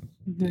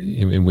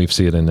 and we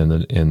see it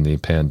in the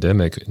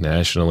pandemic,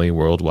 nationally,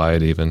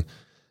 worldwide, even.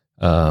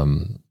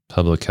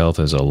 Public health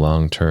is a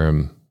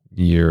long-term,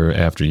 year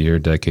after year,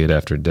 decade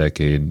after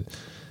decade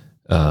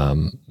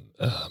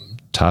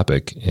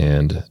topic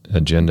and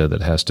agenda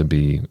that has to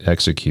be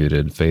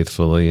executed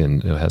faithfully,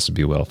 and it has to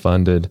be well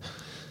funded.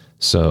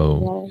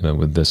 So,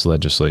 with this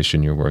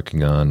legislation you're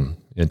working on,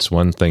 it's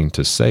one thing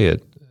to say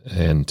it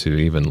and to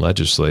even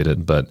legislate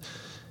it, but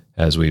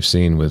as we've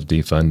seen with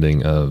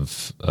defunding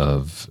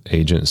of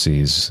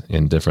agencies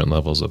in different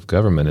levels of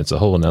government, it's a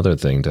whole another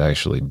thing to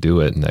actually do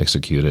it and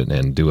execute it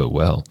and do it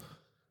well.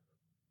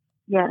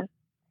 Yes.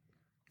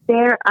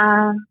 There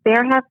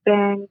have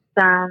been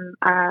some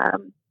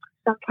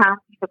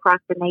counties across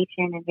the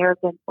nation, and there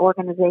have been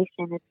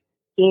organizations that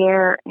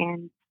scare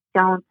and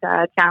don't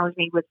challenge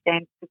me with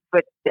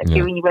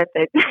giving you what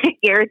the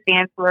scare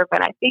stands for,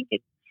 but I think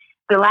it's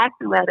the last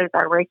two letters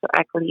are racial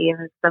equity,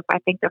 and stuff. I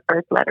think the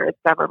first letter is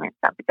government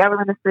stuff. The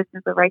government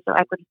assistance of racial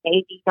equity,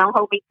 maybe. Don't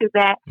hold me to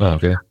that. Oh,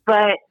 okay.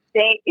 But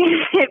they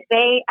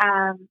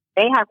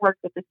have worked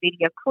with the city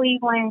of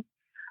Cleveland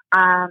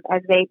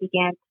as they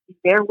began to do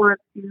their work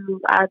to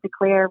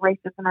declare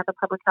racism as a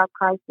public health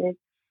crisis.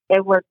 They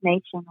work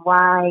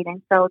nationwide,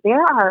 and so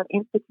there are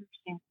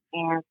institutions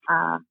and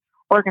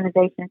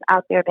organizations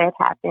out there that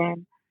have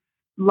been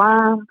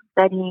long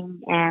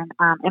studying and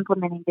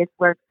implementing this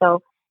work.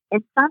 So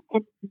in some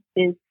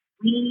instances,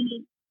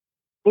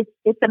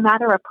 it's a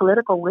matter of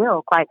political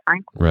will, quite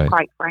frankly. Right.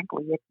 Quite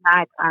frankly, it's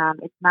not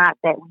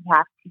that we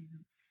have to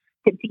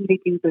continue to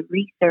do the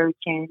research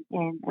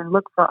and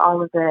look for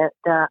all of the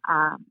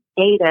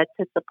data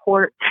to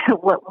support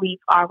what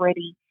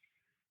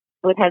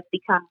has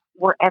become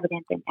more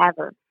evident than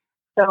ever.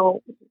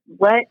 So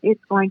what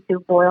it's going to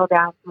boil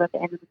down to at the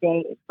end of the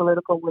day is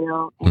political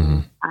will,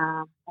 and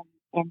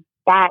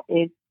that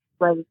is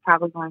what is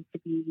probably going to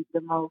be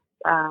the most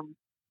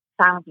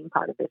challenging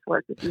part of this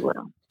work, if you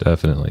will.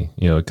 Definitely.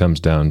 It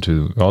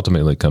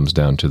ultimately comes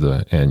down to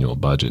the annual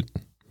budget.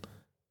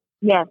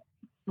 Yes.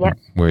 Yep.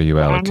 Where you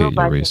allocate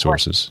your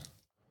resources.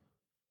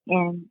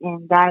 And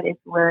that is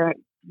where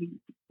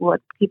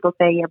what people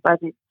say your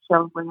budget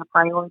shows where your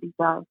priorities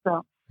are.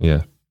 So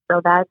yeah.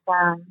 So that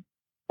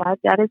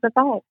is a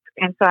fact.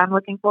 And so I'm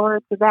looking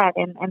forward to that.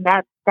 And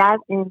that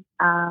is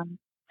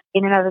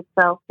in and of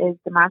itself is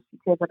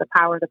demonstrative of the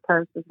power of the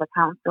purse, as the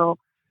council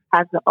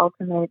has the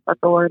ultimate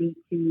authority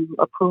to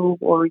approve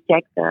or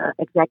reject the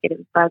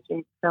executive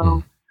budget.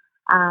 So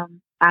I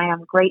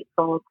am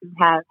grateful to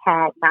have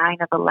had 9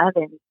 of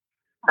 11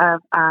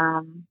 of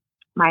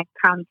my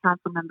county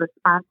council members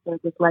sponsor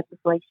this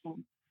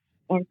legislation.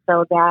 And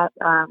so that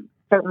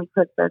certainly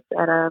puts us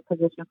at a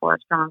position for a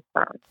strong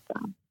start.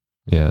 So.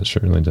 Yeah, it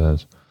certainly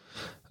does.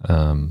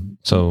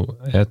 So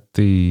at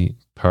the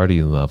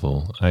party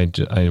level, I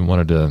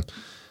wanted to,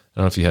 I don't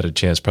know if you had a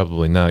chance,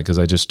 probably not, because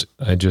I just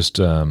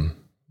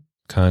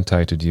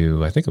contacted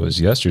you, I think it was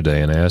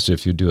yesterday, and I asked you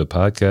if you'd do a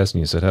podcast,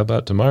 and you said, how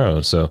about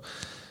tomorrow? So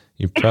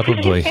you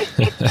probably,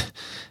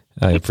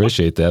 I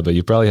appreciate that, but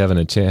you probably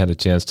haven't had a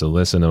chance to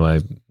listen to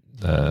my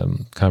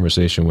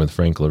conversation with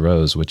Frank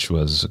LaRose, which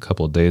was a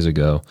couple of days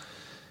ago.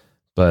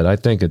 But I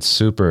think it's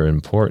super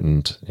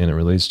important, and it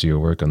relates to your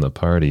work on the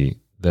party,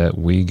 that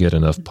we get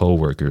enough poll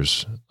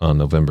workers on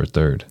November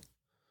 3rd.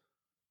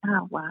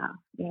 Oh, wow.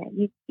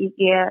 Yeah.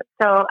 Yeah.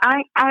 So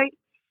I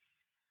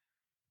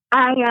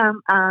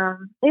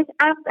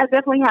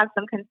definitely have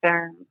some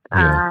concerns.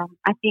 Yeah.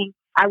 I think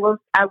I will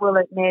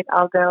admit,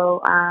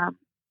 although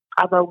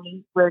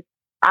we were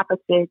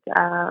opposite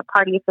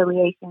party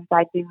affiliations,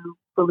 I do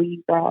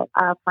believe that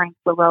Frank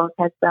LaRose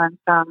has done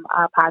some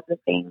positive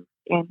things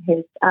in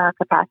his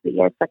capacity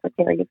as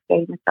Secretary of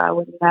State, and so I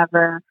would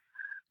never.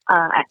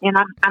 And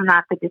I'm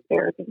not the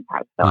disparaging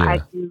type, so yeah. I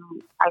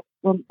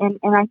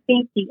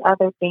think the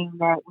other thing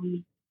that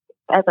we,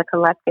 as a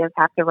collective,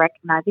 have to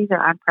recognize, these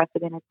are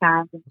unprecedented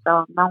times, and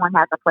so no one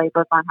has a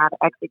playbook on how to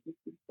execute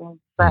these things.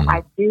 But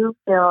I do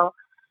feel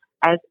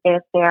as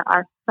if there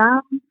are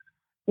some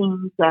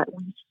things that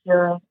we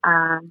should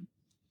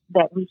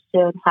that we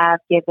should have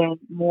given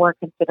more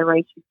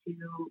consideration to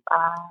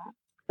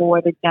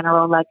for the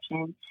general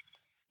election.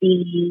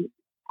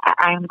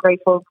 I am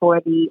grateful for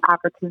the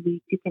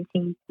opportunity to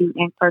continue to do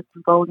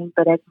in-person voting,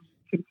 but as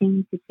we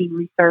continue to see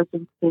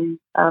resurgences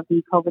of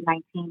the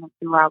COVID-19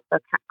 throughout the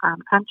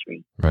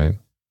country, right,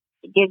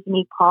 it gives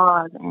me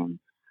pause, and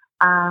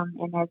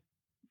as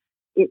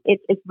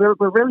we're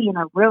really in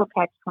a real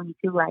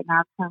catch-22 right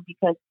now, Tim,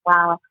 because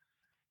while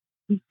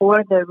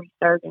before the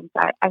resurgence,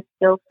 I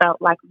still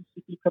felt like we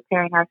should be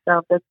preparing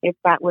ourselves as if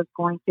that was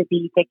going to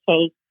be the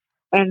case.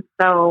 And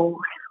so,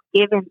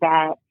 given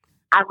that,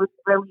 I was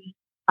really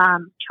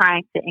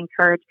trying to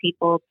encourage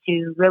people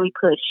to really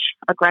push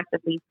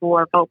aggressively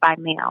for vote by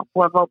mail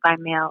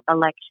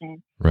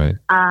election. Right.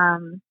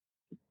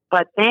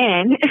 But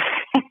then,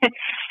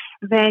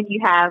 then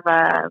you have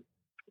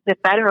the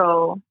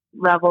federal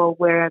level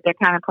where they're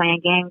kind of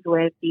playing games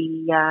with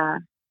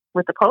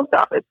the post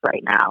office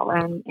right now,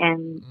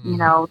 and you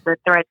know, the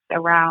threats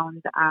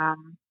around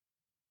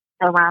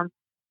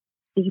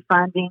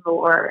defunding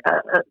or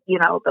you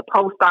know, the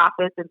post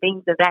office and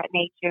things of that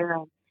nature,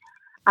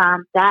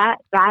 and that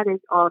is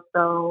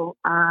also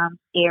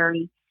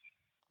scary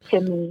to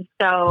me.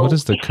 So what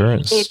is the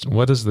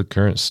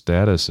current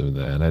status of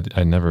that?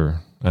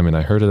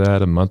 I heard of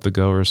that a month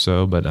ago or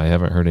so, but I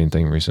haven't heard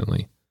anything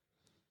recently.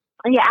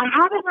 Yeah, I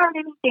haven't heard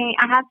anything.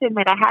 I have to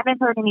admit, I haven't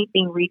heard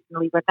anything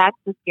recently, but that's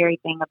the scary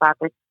thing about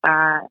this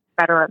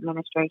federal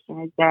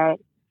administration, is that,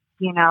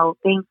 you know,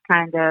 things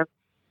kind of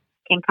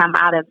can come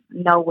out of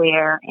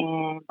nowhere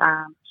and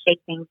shake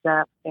things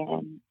up.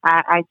 And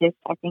I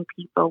think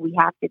we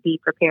have to be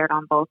prepared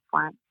on both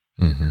fronts.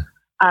 Mm-hmm.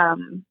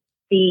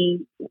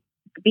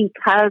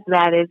 Because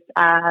that is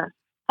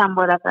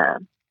somewhat of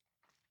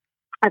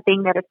a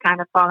thing that has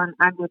kind of fallen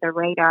under the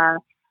radar,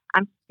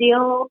 I'm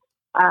still...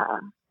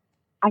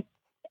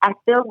 I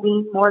still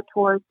lean more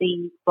towards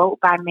the vote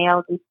by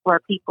mail just for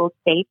people's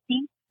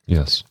safety.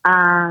 Yes.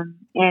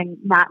 And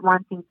not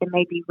wanting to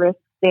maybe risk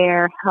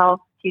their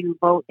health to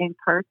vote in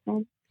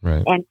person.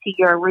 Right. And to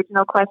your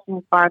original question,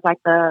 as far as like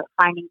the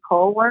finding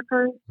poll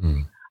workers,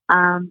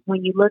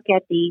 when you look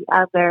at the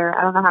other,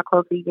 I don't know how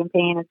closely you've been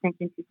paying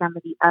attention to some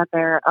of the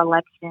other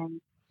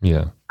elections.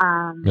 Yeah.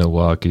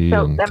 Milwaukee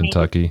and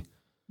Kentucky.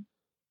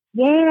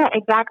 Yeah,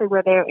 exactly.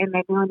 Where they're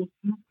doing these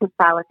huge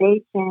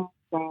consolidations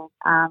and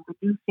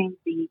reducing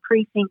the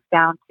precincts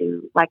down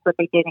to like what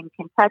they did in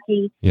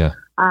Kentucky. Yeah.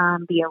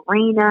 The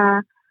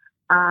arena.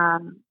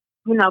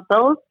 You know,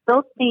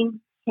 those things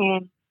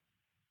can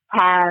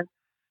have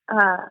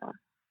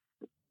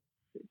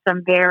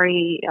some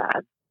very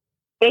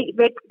they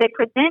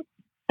present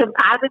some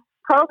positive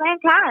pros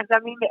and cons. I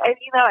mean,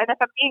 you know, and if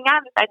I'm being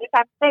honest, I just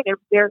have to say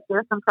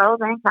there's some pros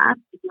and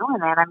cons to doing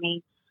that. I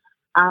mean,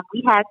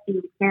 we had to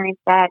experience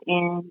that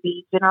in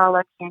the general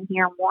election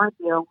here in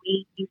Warrensville.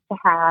 We used to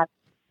have,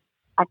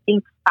 I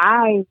think,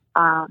 5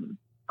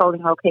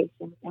 voting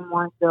locations in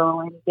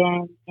Warrensville, and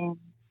then in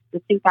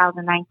the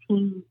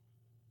 2019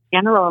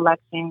 general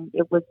election,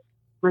 it was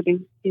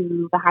reduced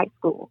to the high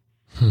school.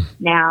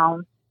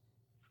 Now,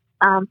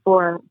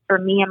 for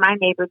me and my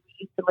neighbors, we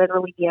used to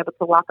literally be able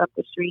to walk up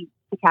the street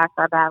to cast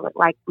our ballot,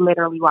 like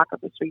literally walk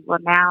up the street. Well,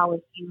 now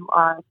if you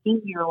are a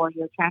senior or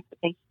you're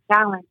transportation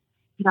challenged,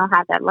 you don't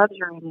have that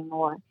luxury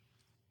anymore.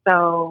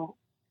 So,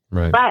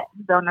 right. But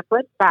on the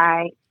flip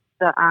side,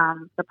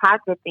 the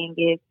positive thing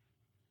is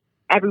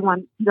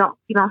everyone, you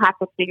don't have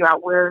to figure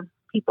out where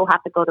people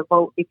have to go to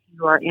vote if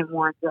you are in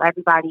Warrensville.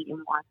 Everybody in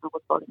Warrensville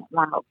was voting at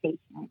one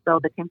location. So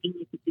the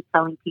convenience of just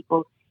telling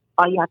people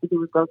all you have to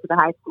do is go to the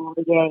high school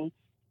today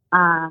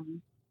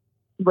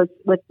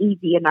was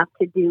easy enough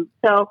to do.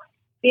 So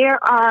there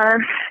are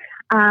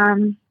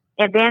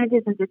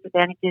advantages and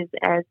disadvantages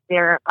as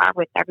there are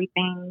with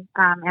everything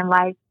in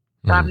life.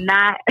 So I'm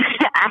not,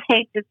 I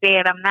hate to say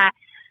it, I'm not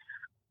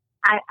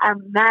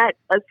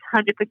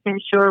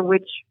 100% sure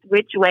which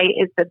way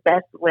is the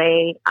best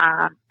way.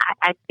 I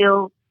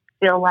still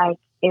feel like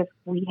if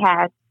we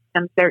had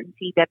some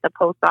certainty that the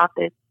post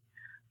office,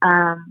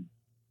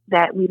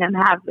 that we didn't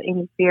have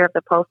any fear of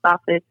the post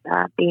office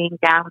being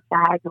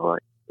downsized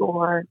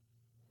or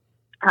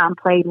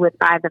played with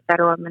by the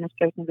federal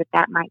administration,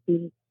 that might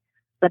be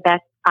the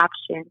best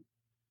option.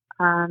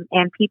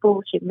 And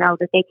people should know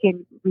that they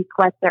can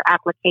request their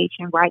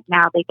application right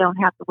now. They don't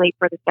have to wait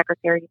for the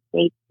Secretary of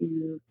State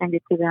to send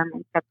it to them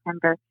in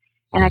September.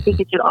 And I think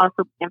it should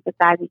also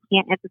emphasize, we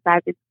can't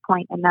emphasize this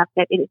point enough,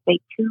 that it is a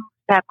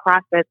 2-step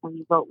process when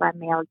you vote by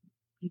mail.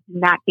 You do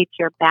not get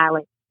your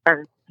ballot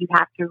first. You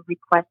have to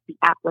request the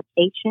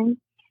application,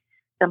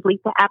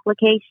 complete the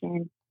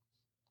application,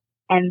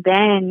 and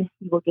then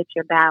you will get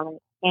your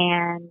ballot.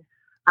 And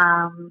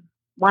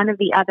one of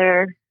the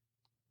other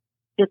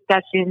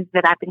discussions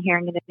that I've been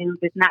hearing in the news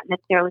is not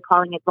necessarily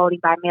calling it voting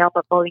by mail,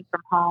 but voting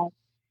from home,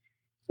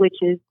 which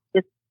is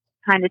just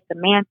kind of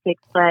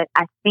semantics. But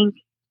I think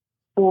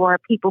for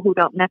people who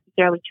don't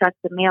necessarily trust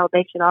the mail,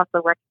 they should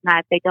also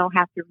recognize they don't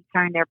have to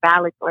return their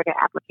ballots or their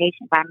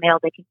application by mail.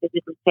 They can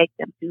physically take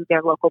them to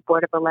their local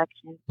board of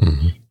elections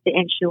to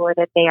ensure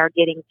that they are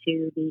getting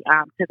to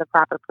the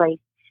proper place.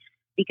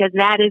 because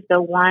that is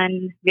the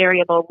one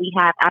variable we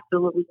have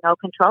absolutely no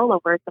control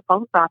over. It's the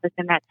post office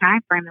in that time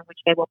frame in which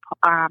they will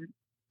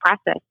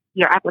process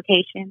your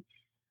application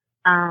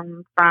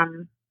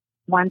from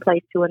one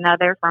place to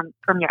another, from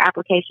your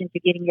application to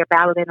getting your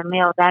ballot in the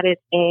mail. That is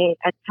a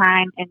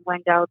time and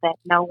window that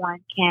no one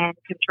can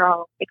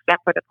control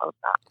except for the post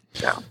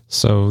office.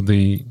 So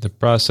the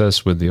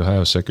process with the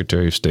Ohio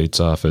Secretary of State's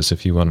office,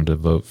 if you wanted to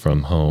vote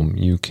from home,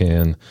 you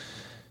can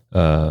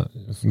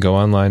go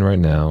online right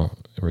now,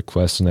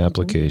 request an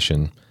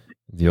application.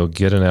 Mm-hmm. You'll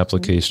get an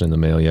application in the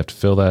mail. You have to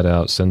fill that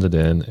out, send it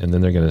in, and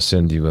then they're going to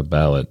send you a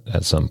ballot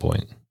at some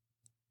point.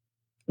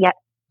 Yep.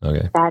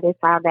 Okay. That is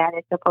how that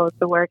is supposed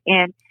to work.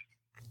 And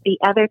the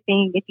other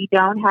thing, if you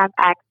don't have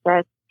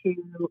access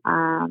to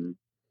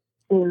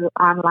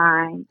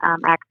online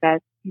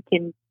access, you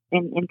can,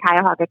 in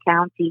Cuyahoga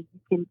County, you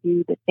can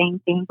do the same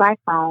thing by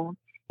phone.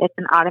 It's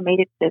an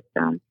automated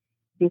system.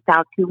 It's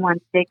out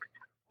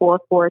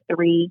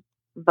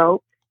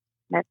 216-443-VOTE.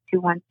 That's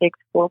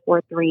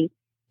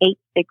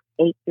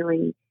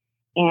 216-443-8683.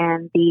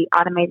 And the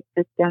automated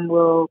system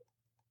will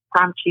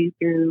prompt you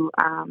through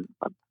a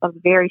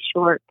very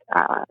short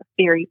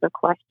series of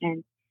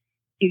questions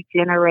to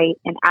generate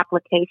an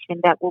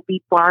application that will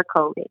be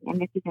barcoded. And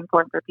this is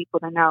important for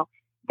people to know.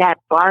 That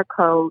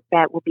barcode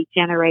that will be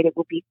generated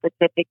will be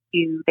specific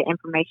to the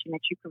information that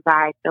you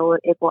provide. So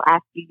it will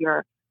ask you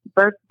your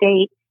birth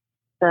date,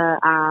 the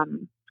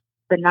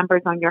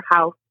numbers on your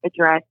house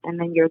address, and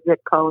then your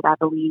zip code, I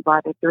believe,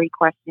 are the three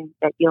questions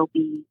that you'll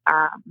need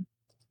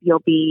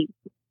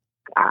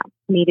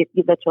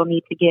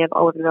to give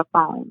over the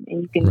phone.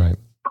 And you can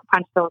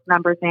punch those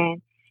numbers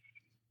in.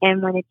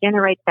 And when it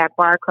generates that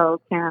barcode,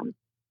 Tim,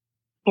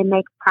 it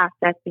makes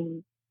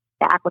processing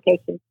the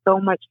application so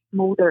much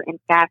smoother and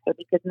faster,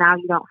 because now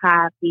you don't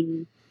have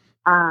the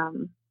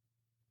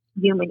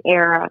human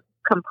error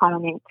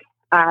component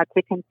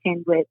to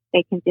contend with.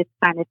 They can just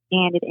kind of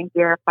scan it and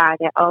verify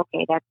that,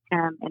 okay, that's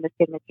Tim and the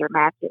signature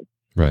matches.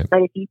 Right.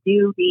 But if you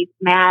do these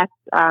mass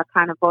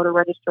kind of voter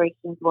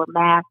registrations or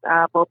mass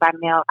vote by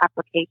mail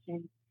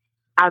applications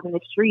out in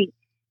the street,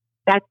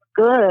 that's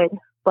good,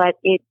 but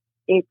it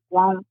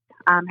won't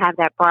have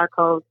that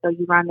barcode, so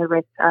you run the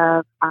risk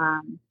of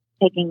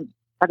taking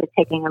a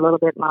little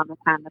bit longer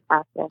time to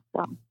process.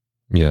 So.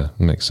 Yeah,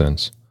 makes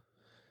sense.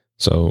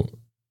 So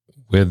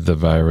with the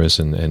virus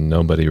and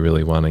nobody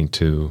really wanting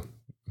to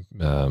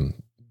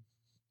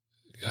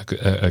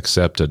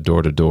accept a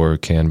door-to-door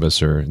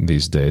canvasser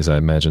these days, I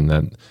imagine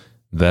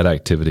that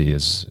activity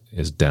is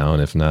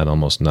down, if not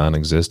almost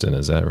non-existent.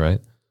 Is that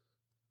right?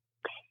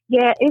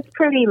 Yeah, it's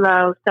pretty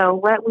low. So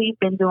what we've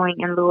been doing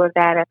in lieu of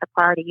that at the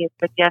party is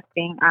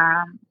suggesting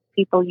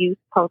people use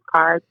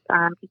postcards.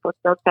 People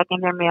still checking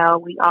their mail.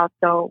 We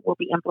also will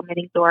be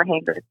implementing door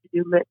hangers to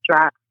do lip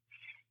drops.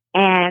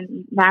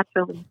 And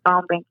naturally,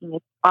 phone banking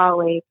is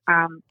always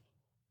an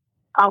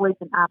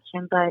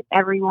option. But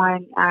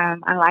everyone,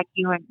 unlike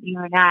you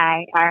and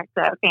I, are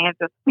so fans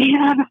of being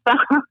on the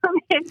phone.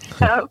 And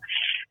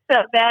so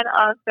that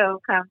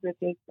also comes with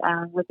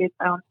its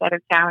own set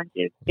of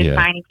challenges. Just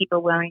finding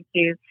people willing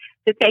to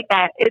take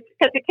that. It's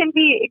because it can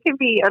be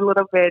a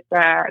little bit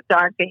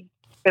daunting,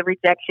 the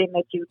rejection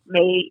that you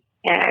may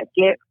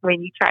get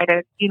when you try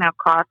to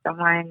call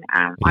someone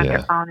on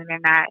their phone and they're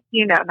not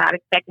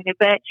expecting it.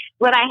 But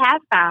what I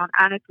have found,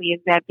 honestly,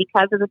 is that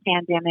because of the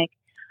pandemic,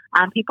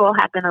 people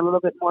have been a little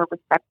bit more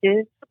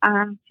receptive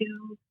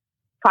to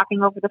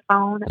talking over the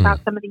phone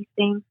about some of these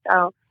things.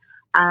 So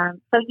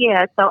and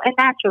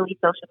naturally,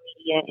 social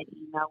media and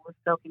email will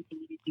still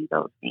continue to do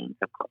those things,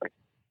 of course.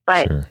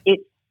 But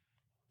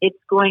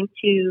it's going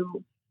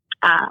to,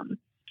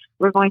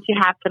 we're going to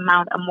have to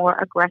mount a more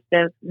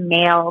aggressive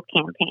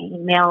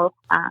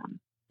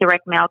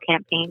direct mail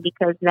campaign,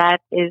 because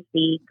that is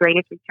the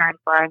greatest return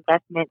for our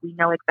investment. We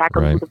know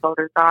exactly who the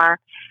voters are.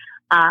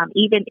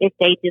 Even if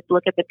they just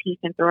look at the piece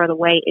and throw it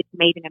away, it's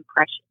made an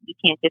impression. You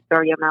can't just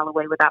throw your mail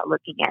away without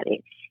looking at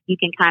it. You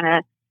can kind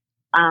of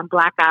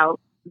black out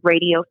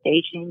radio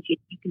stations. You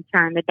can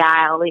turn the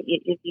dial.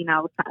 If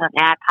an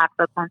ad pops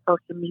up on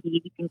social media,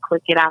 you can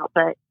click it out.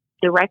 But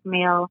direct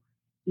mail,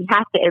 you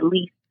have to at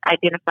least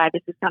identify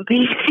this is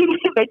something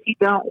that you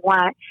don't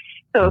want.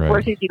 So it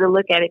forces you to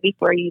look at it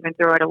before you even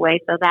throw it away.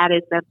 So that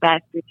is the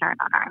best return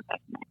on our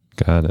investment.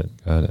 Got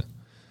it.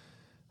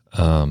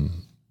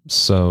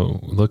 So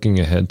looking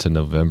ahead to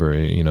November,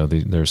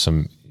 there's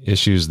some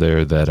issues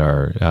there that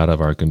are out of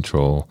our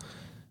control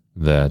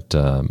that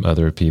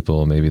other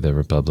people, maybe the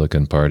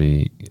Republican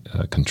Party,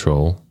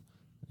 control.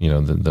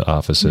 The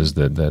offices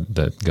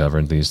that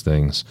govern these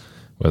things,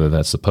 whether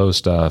that's the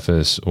post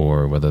office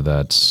or whether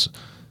that's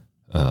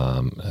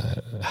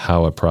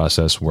how a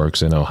process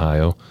works in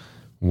Ohio.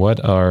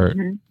 What are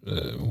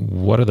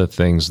the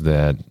things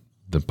that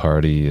the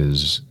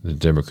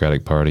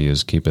Democratic Party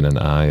is keeping an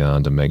eye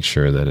on to make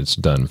sure that it's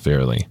done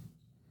fairly?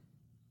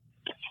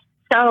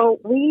 So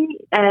we,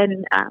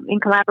 in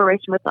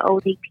collaboration with the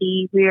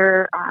ODP,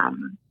 we're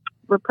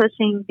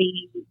pushing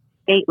the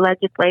state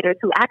legislators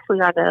who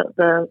actually are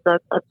the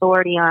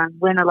authority on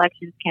when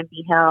elections can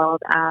be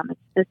held. It's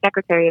the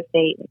Secretary of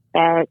State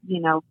that,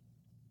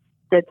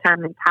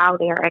 determines how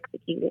they are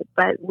executed.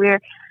 But we're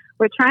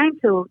trying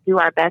to do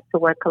our best to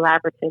work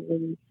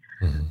collaboratively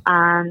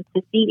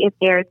to see if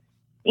there's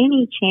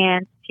any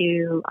chance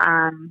to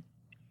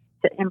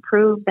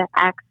improve the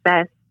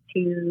access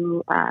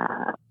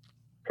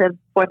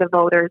for the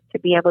voters to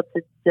be able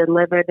to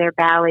deliver their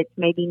ballots,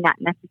 maybe not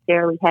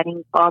necessarily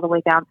heading all the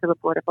way down to the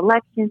Board of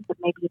Elections, but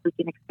maybe if we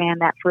can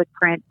expand that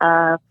footprint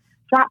of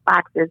drop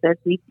boxes, as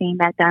we've seen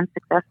that done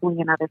successfully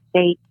in other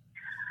states.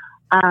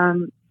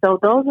 So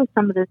those are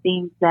some of the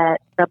things that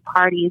the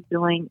party is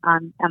doing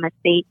on the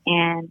state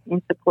and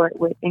in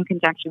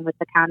conjunction with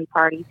the county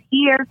parties.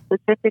 Here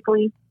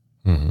specifically,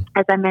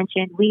 as I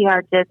mentioned, we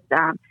are just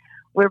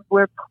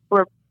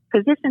we're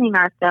positioning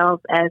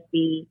ourselves as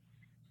the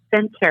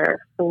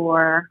center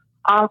for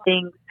all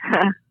things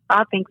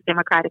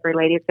Democratic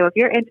related. So if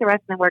you're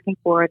interested in working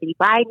for the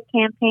Biden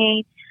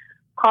campaign,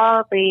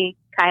 call the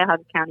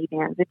Cuyahoga County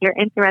Dems. If you're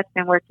interested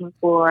in working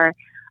for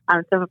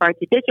some of our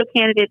judicial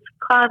candidates,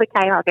 call the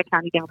Cuyahoga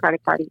County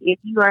Democratic Party. If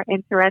you are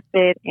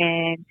interested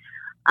in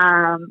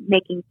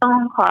making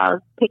phone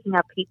calls, picking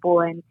up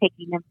people and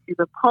taking them to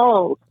the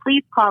polls,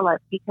 please call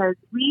us, because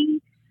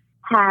we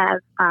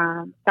have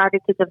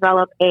started to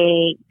develop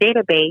a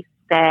database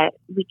that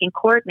we can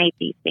coordinate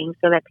these things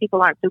so that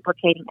people aren't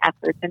duplicating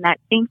efforts, and that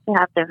seems to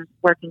have been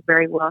working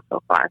very well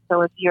so far.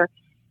 So if you're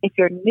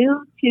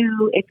new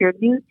to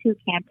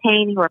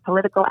campaigning or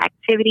political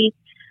activity,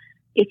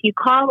 if you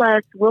call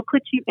us, we'll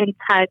put you in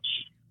touch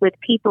with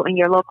people in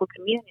your local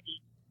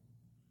community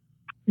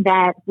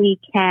that we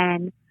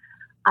can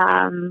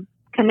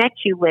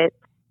connect you with,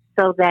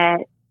 so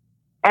that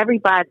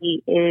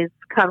everybody is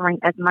covering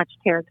as much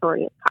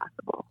territory as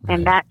possible.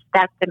 And that's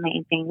the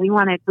main thing. We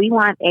want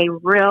a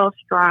real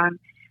strong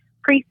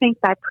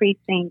precinct by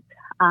precinct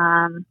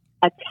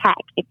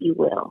attack, if you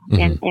will.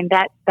 And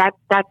that's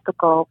the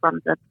goal from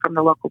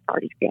the local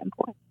party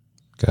standpoint.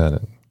 Got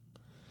it.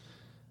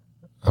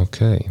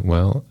 Okay.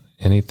 Well,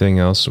 anything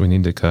else we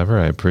need to cover?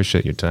 I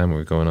appreciate your time.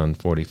 We're going on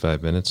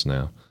 45 minutes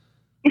now.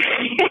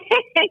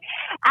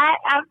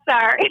 I'm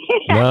sorry.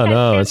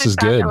 No, this is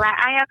good.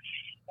 I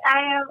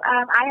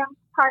am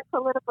part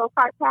political,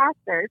 part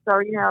pastor,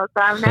 so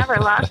I'm never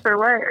lost for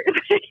words.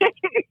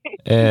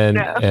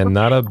 and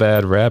not a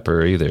bad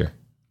rapper either.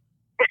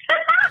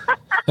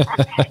 Thank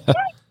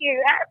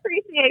you. I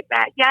appreciate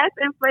that. Yes,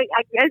 and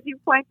as you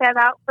point that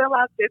out, fill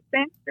out the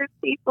census,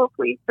 people.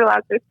 Please fill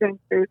out the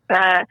census.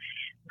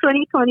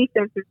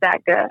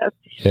 2020census.gov.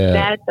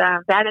 Yeah.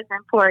 That is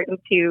important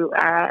to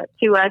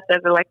us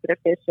as elected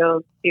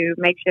officials, to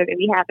make sure that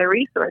we have the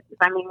resources.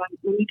 I mean,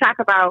 when we talk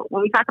about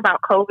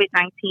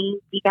COVID-19,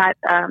 we got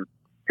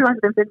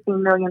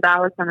 $215 million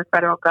from the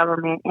federal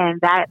government,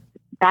 and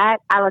that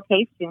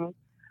allocation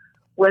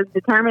was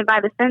determined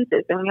by the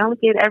census, and we only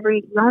get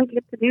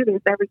to do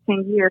this every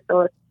 10 years.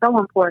 So it's so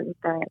important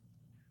that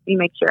we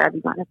make sure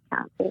everyone is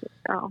counted.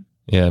 So.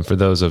 Yeah, and for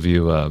those of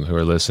you who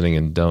are listening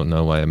and don't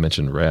know why I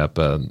mentioned rap,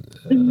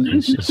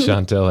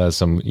 Chantel has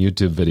some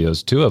YouTube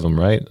videos, 2 of them,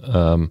 right?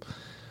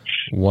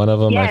 One of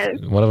them, yes.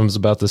 One of them is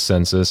about the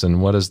census,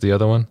 and what is the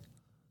other one?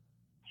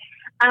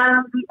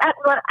 Well,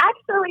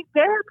 actually,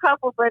 there are a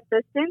couple, but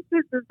the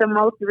census is the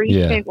most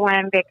recent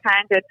one that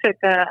kind of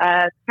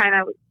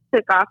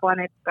took off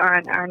on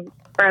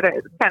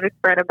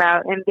spread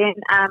about. And then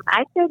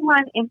I did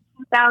one in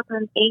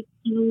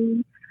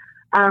 2018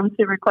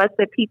 to request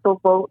that people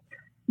vote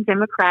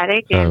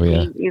Democratic, and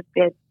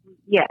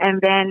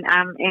and then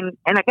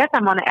and I guess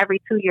I'm on an every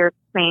 2-year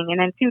thing. And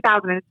in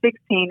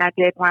 2016, I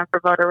did one for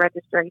voter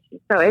registration.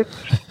 So if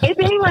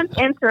anyone's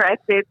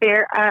interested,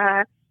 they're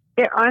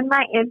on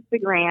my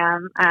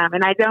Instagram,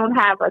 and I don't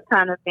have a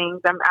ton of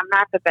things. I'm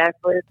not the best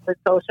with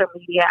social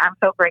media. I'm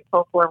so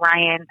grateful for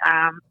Ryan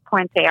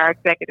Puente, our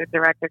executive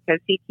director, because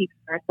he keeps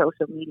our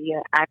social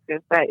media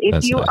active. But if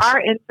That's you nice.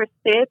 are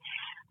interested,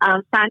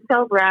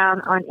 Chantel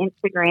Brown on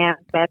Instagram.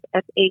 That's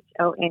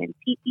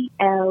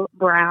SHONTEL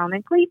Brown,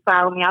 and please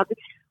follow me.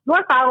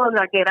 More followers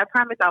I get, I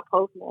promise I'll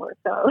post more.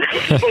 So,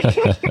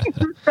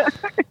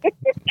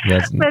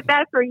 but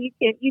that's where you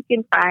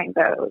can find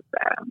those.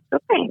 So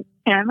thanks,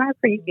 Tim. I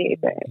appreciate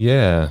that.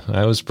 Yeah,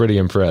 I was pretty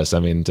impressed. I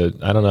mean,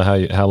 I don't know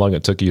how long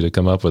it took you to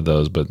come up with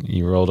those, but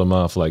you rolled them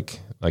off like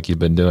you've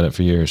been doing it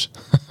for years.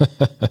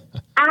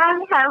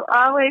 I have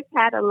always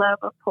had a love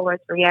of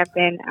poetry. I've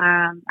been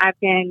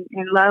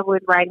in love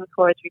with writing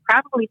poetry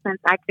probably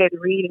since I could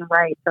read and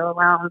write. So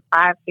around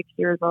 5-6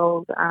 years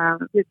old,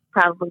 is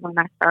probably when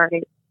I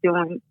started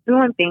doing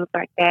things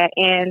like that.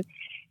 And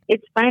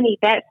it's funny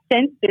that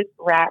census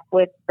rap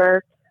was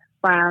birthed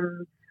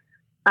from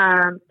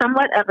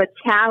somewhat of a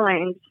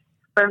challenge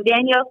from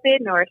Danielle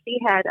Fidnor. She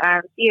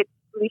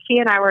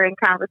and I were in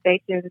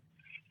conversations.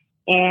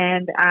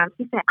 And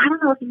she said, I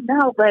don't know if you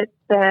know, but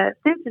the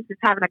census is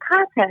having a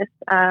contest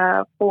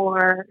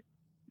for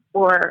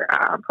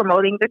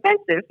promoting the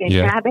census, and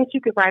I bet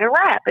you could write a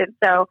rap. And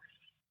so,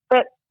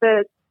 but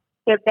the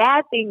The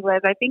bad thing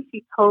was, I think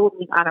she told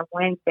me on a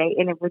Wednesday,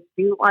 and it was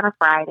due on a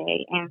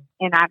Friday, and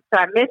I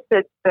missed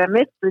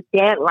the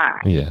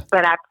deadline. Yeah.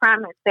 But I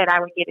promised that I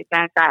would get it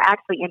done. So I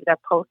actually ended up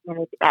posting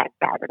it that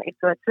Saturday.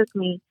 So it took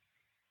me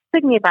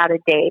about a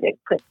day to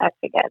put that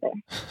together.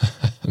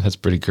 That's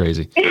pretty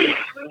crazy.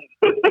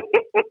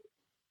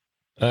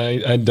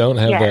 I don't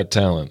have that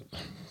talent,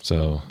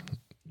 so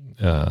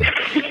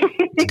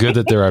it's good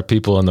that there are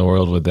people in the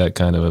world with that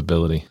kind of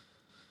ability.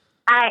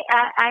 I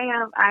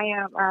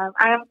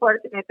am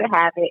fortunate to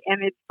have it,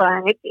 and it's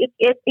fun.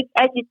 It's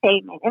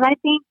edutainment, and I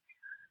think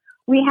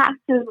we have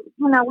to.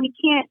 We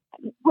can't.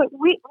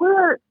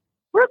 We're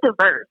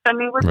diverse. I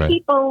mean, we're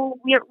people.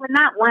 We're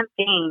not one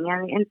thing,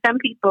 and some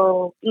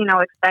people,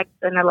 expect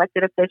an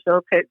elected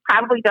official to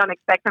don't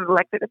expect an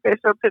elected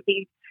official to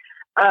be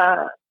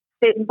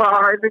spitting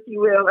bars, if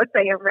you will, or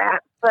saying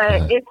rap.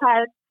 But it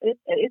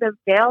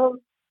avails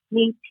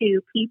me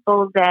to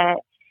people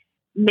that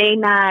may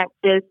not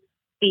just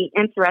be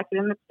interested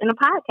in a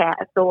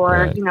podcast,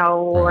 or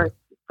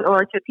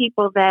or to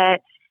people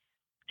that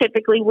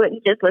typically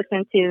wouldn't just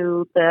listen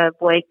to the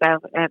voice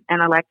of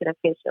an elected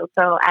official.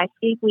 So I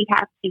think we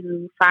have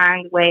to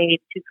find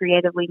ways to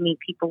creatively meet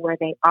people where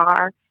they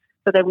are,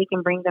 so that we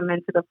can bring them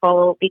into the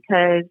fold.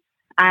 Because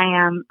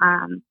I'm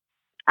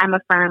a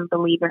firm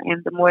believer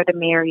in the more the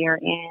merrier,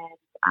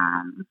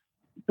 and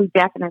we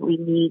definitely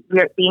need.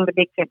 Being the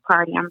Big Tent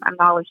Party, I'm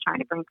always trying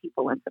to bring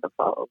people into the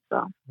fold.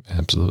 So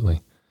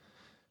absolutely.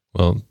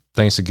 Well,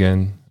 thanks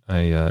again.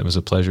 It was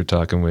a pleasure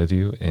talking with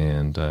you,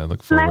 and I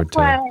look forward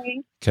to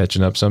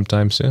catching up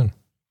sometime soon.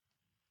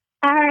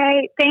 All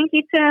right. Thank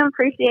you, Tim.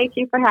 Appreciate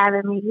you for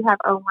having me. You have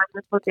a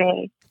wonderful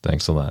day.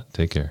 Thanks a lot.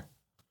 Take care.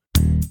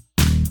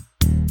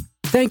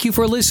 Thank you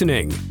for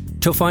listening.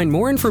 To find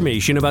more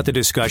information about the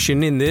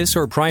discussion in this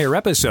or prior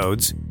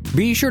episodes,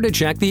 be sure to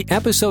check the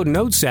episode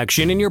notes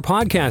section in your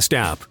podcast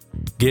app.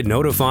 Get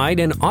notified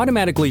and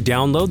automatically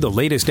download the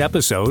latest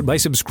episode by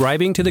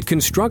subscribing to the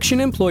Construction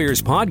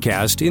Employers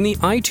Podcast in the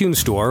iTunes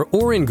Store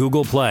or in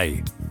Google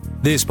Play.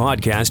 This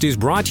podcast is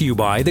brought to you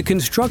by the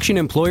Construction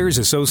Employers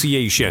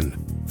Association.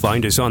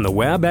 Find us on the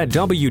web at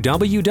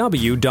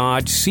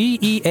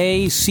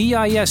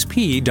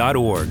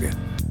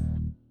www.ceacisp.org.